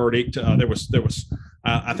guilty verdict. There was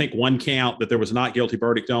I think one count that there was a not guilty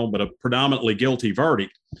verdict on, but a predominantly guilty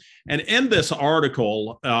verdict. And in this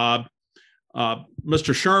article,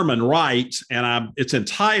 Mr. Sherman writes, and it's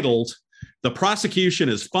entitled, "The Prosecution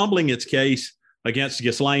is Fumbling Its Case Against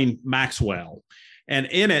Ghislaine Maxwell." And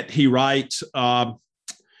in it, he writes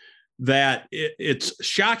that it's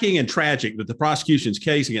shocking and tragic that the prosecution's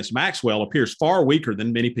case against Maxwell appears far weaker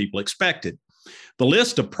than many people expected. The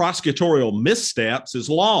list of prosecutorial missteps is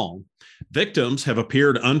long. Victims have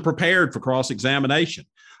appeared unprepared for cross-examination.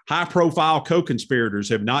 High-profile co-conspirators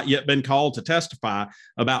have not yet been called to testify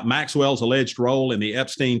about Maxwell's alleged role in the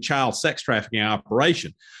Epstein child sex trafficking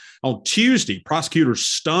operation. On Tuesday, prosecutors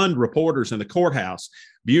stunned reporters in the courthouse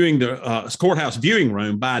viewing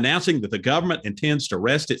room by announcing that the government intends to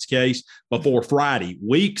rest its case before Friday,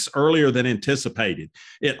 weeks earlier than anticipated.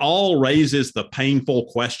 It all raises the painful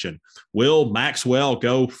question, will Maxwell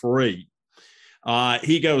go free?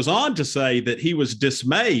 He goes on to say that he was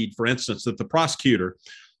dismayed, for instance, that the prosecutor,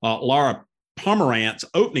 Laura Pomerantz,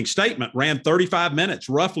 opening statement ran 35 minutes,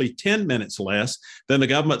 roughly 10 minutes less than the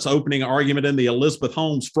government's opening argument in the Elizabeth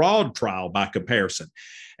Holmes fraud trial by comparison.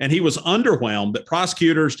 And he was underwhelmed that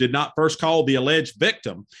prosecutors did not first call the alleged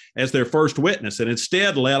victim as their first witness and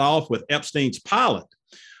instead led off with Epstein's pilot,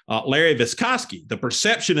 Larry Vysotsky. The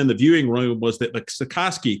perception in the viewing room was that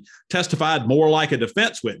Vysotsky testified more like a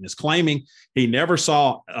defense witness, claiming he never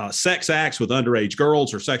saw sex acts with underage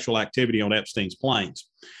girls or sexual activity on Epstein's planes.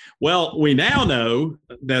 Well, we now know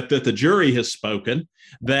that the jury has spoken,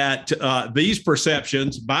 that these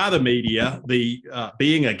perceptions by the media, the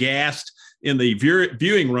being aghast in the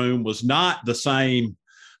viewing room was not the same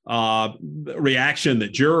reaction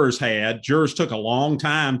that jurors had. Jurors took a long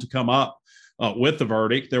time to come up with the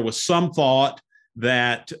verdict. There was some thought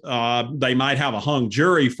that they might have a hung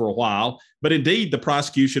jury for a while, but indeed the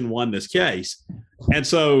prosecution won this case. And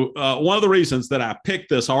so one of the reasons that I picked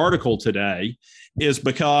this article today is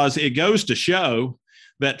because it goes to show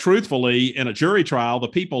that truthfully in a jury trial, the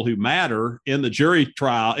people who matter in a jury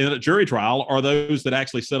trial are those that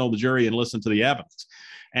actually sit on the jury and listen to the evidence,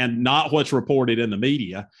 and not what's reported in the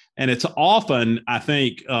media. And it's often, I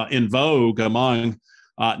think, in vogue among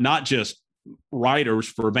not just writers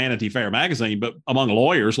for Vanity Fair magazine, but among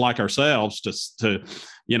lawyers like ourselves to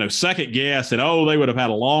second guess and, they would have had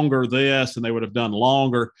a longer this and they would have done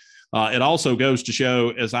longer. It also goes to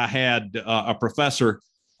show, as I had a professor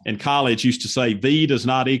in college used to say, V does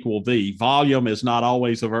not equal V. Volume is not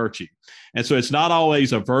always a virtue. And so it's not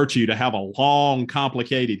always a virtue to have a long,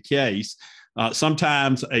 complicated case.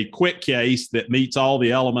 Sometimes a quick case that meets all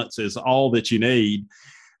the elements is all that you need.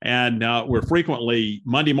 And we're frequently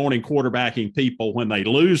Monday morning quarterbacking people when they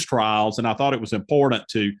lose trials. And I thought it was important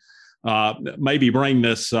to maybe bring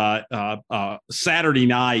this Saturday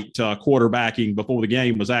night quarterbacking before the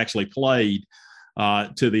game was actually played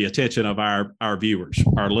to the attention of our viewers,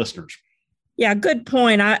 our listeners. Yeah, good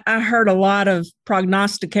point. I heard a lot of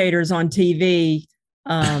prognosticators on TV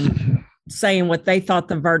saying what they thought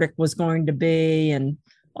the verdict was going to be and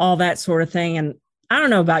all that sort of thing. And I don't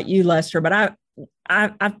know about you, Lester, but I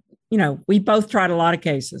we both tried a lot of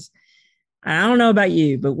cases. I don't know about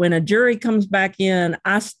you, but when a jury comes back in,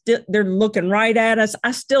 they're looking right at us.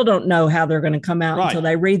 I still don't know how they're going to come out until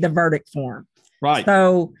they read the verdict form. Right.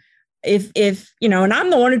 So if and I'm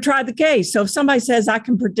the one who tried the case. So if somebody says I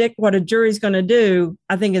can predict what a jury's going to do,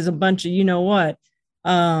 I think is a bunch of,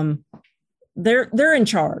 they're in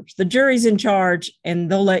charge. The jury's in charge and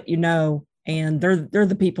they'll let you know. And they're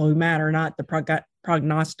the people who matter, not the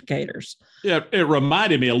prognosticators. Yeah, it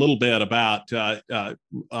reminded me a little bit about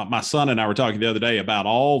my son and I were talking the other day about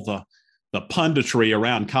all the punditry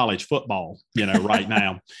around college football, right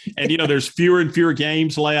now. And, there's fewer and fewer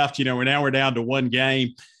games left. We're down to one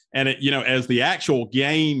game. And, as the actual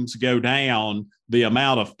games go down, the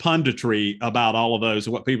amount of punditry about all of those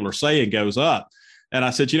and what people are saying goes up. And I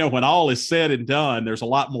said, when all is said and done, there's a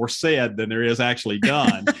lot more said than there is actually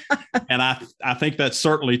done. And I think that's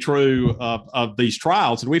certainly true of these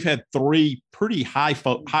trials. And we've had 3 pretty high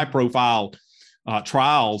profile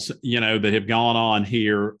trials, that have gone on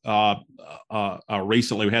here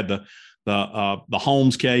recently. We had the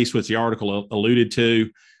Holmes case, which the article alluded to.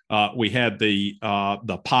 We had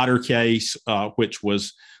the Potter case, which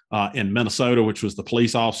was in Minnesota, which was the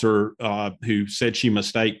police officer who said she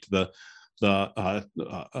mistaked her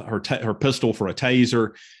pistol for a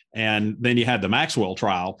taser. And then you had the Maxwell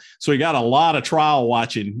trial. So you got a lot of trial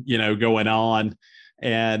watching, going on.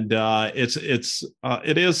 And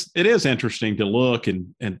it is interesting to look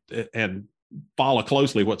and follow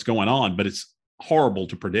closely what's going on, but it's horrible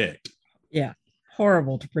to predict. Yeah,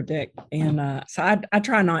 horrible to predict. And so I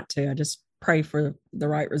try not to. I just pray for the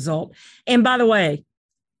right result. And by the way,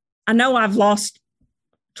 I know I've lost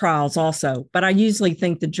trials also, but I usually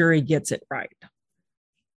think the jury gets it right.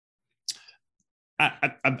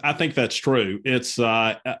 I think that's true. It's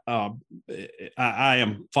I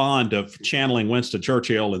am fond of channeling Winston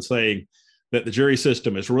Churchill and saying that the jury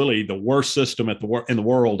system is really the worst system in the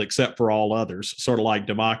world, except for all others, sort of like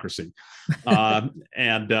democracy.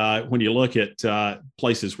 And when you look at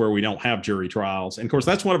places where we don't have jury trials, and of course,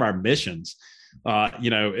 that's one of our missions, at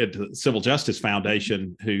the Civil Justice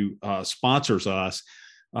Foundation, who sponsors us,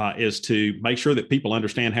 is to make sure that people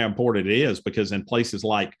understand how important it is, because in places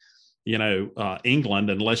like England,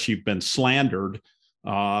 unless you've been slandered,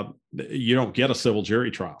 you don't get a civil jury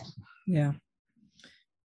trial. Yeah.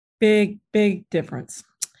 Big difference.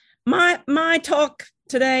 My talk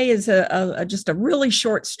today is just a really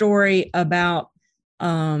short story about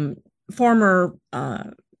former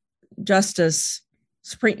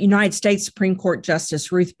United States Supreme Court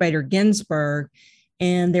Justice Ruth Bader Ginsburg.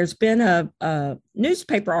 And there's been a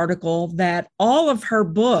newspaper article that all of her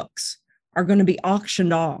books are going to be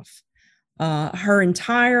auctioned off.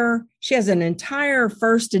 She has an entire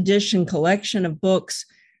first edition collection of books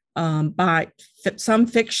by some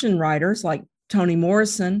fiction writers like Toni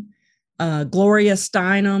Morrison, Gloria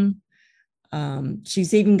Steinem.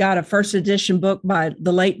 She's even got a first edition book by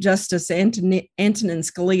the late Justice Antonin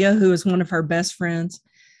Scalia, who is one of her best friends.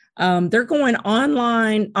 They're going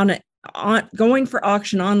online going for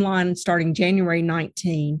auction online starting January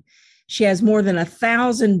 19. She has more than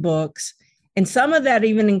 1,000 books, and some of that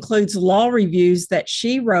even includes law reviews that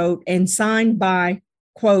she wrote and signed by,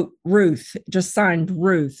 quote, Ruth, just signed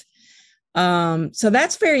Ruth. So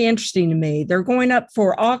that's very interesting to me. They're going up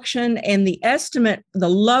for auction, and the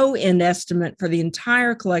low end estimate for the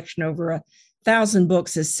entire collection over 1,000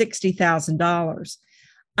 books is $60,000.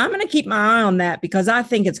 I'm going to keep my eye on that because I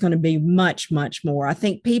think it's going to be much, much more. I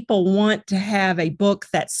think people want to have a book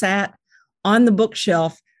that sat on the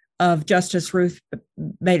bookshelf of Justice Ruth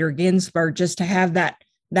Bader Ginsburg, just to have that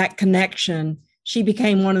connection. She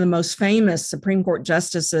became one of the most famous Supreme Court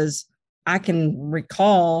justices I can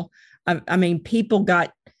recall. I mean, people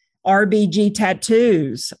got RBG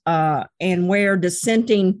tattoos and wear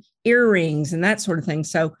dissenting earrings and that sort of thing.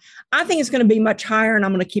 So I think it's going to be much higher, and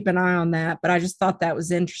I'm going to keep an eye on that. But I just thought that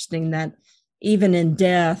was interesting that even in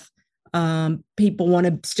death, people want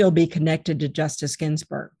to still be connected to Justice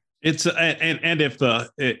Ginsburg. It's and if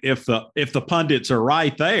the pundits are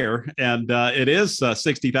right there, and it is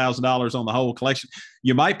 $60,000 on the whole collection,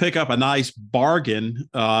 you might pick up a nice bargain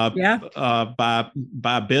by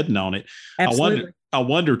bidding on it. Absolutely. I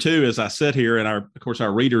wonder too, as I sit here, and of course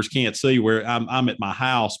our readers can't see where I'm at my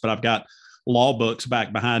house, but I've got law books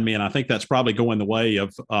back behind me, and I think that's probably going the way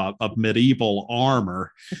of medieval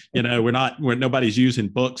armor. Where nobody's using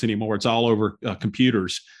books anymore; it's all over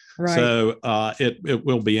computers. Right. So it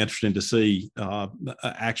will be interesting to see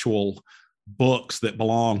actual books that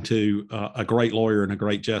belong to a great lawyer and a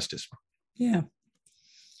great justice. Yeah.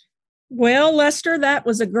 Well, Lester, that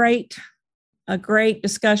was a great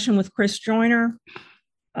discussion with Chris Joyner.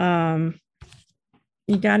 You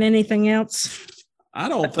got anything else? I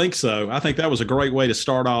don't think so. I think that was a great way to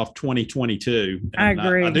start off 2022. And I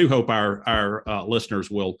agree. I do hope our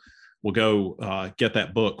listeners will go get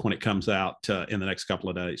that book when it comes out in the next couple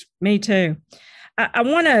of days. Me too. I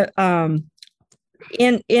want to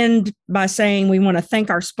end by saying we want to thank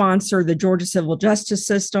our sponsor, the Georgia Civil Justice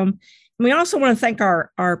System. And we also want to thank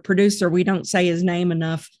our producer. We don't say his name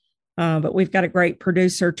enough, but we've got a great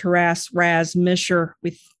producer, Raz Misher.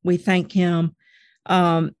 We thank him.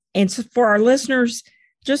 And so for our listeners,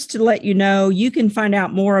 just to let you know, you can find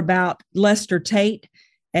out more about Lester Tate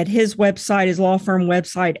at his website, his law firm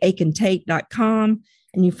website, aikentate.com.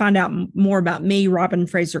 And you find out more about me, Robin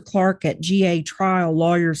Fraser Clark, at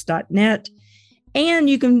gatriallawyers.net. And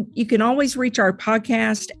you can always reach our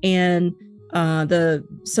podcast and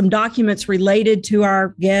some documents related to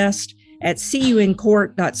our guest at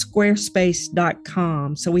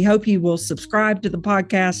seeyouincourt.squarespace.com. So we hope you will subscribe to the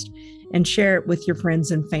podcast and share it with your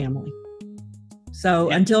friends and family. So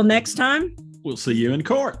until next time, we'll see you in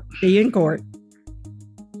court. See you in court.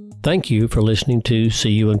 Thank you for listening to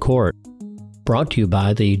See You in Court, brought to you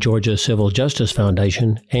by the Georgia Civil Justice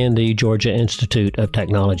Foundation and the Georgia Institute of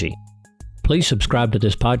Technology. Please subscribe to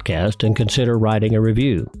this podcast and consider writing a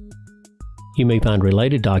review. You may find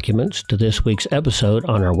related documents to this week's episode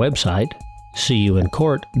on our website,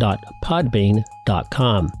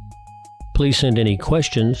 seeyouincourt.podbean.com. Please send any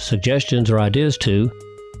questions, suggestions, or ideas to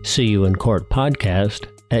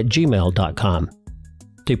seeyouincourtpodcast@gmail.com.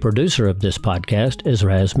 The producer of this podcast is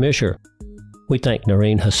Raz Misher. We thank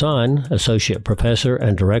Noreen Hassan, Associate Professor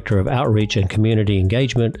and Director of Outreach and Community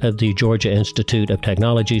Engagement of the Georgia Institute of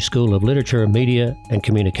Technology School of Literature, Media, and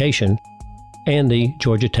Communication, and the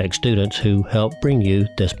Georgia Tech students who help bring you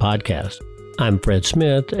this podcast. I'm Fred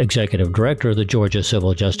Smith, Executive Director of the Georgia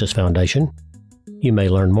Civil Justice Foundation. You may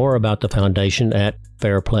learn more about the foundation at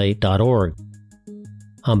fairplay.org.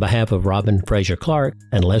 On behalf of Robin Fraser Clark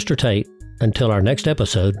and Lester Tate, until our next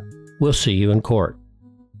episode, we'll see you in court.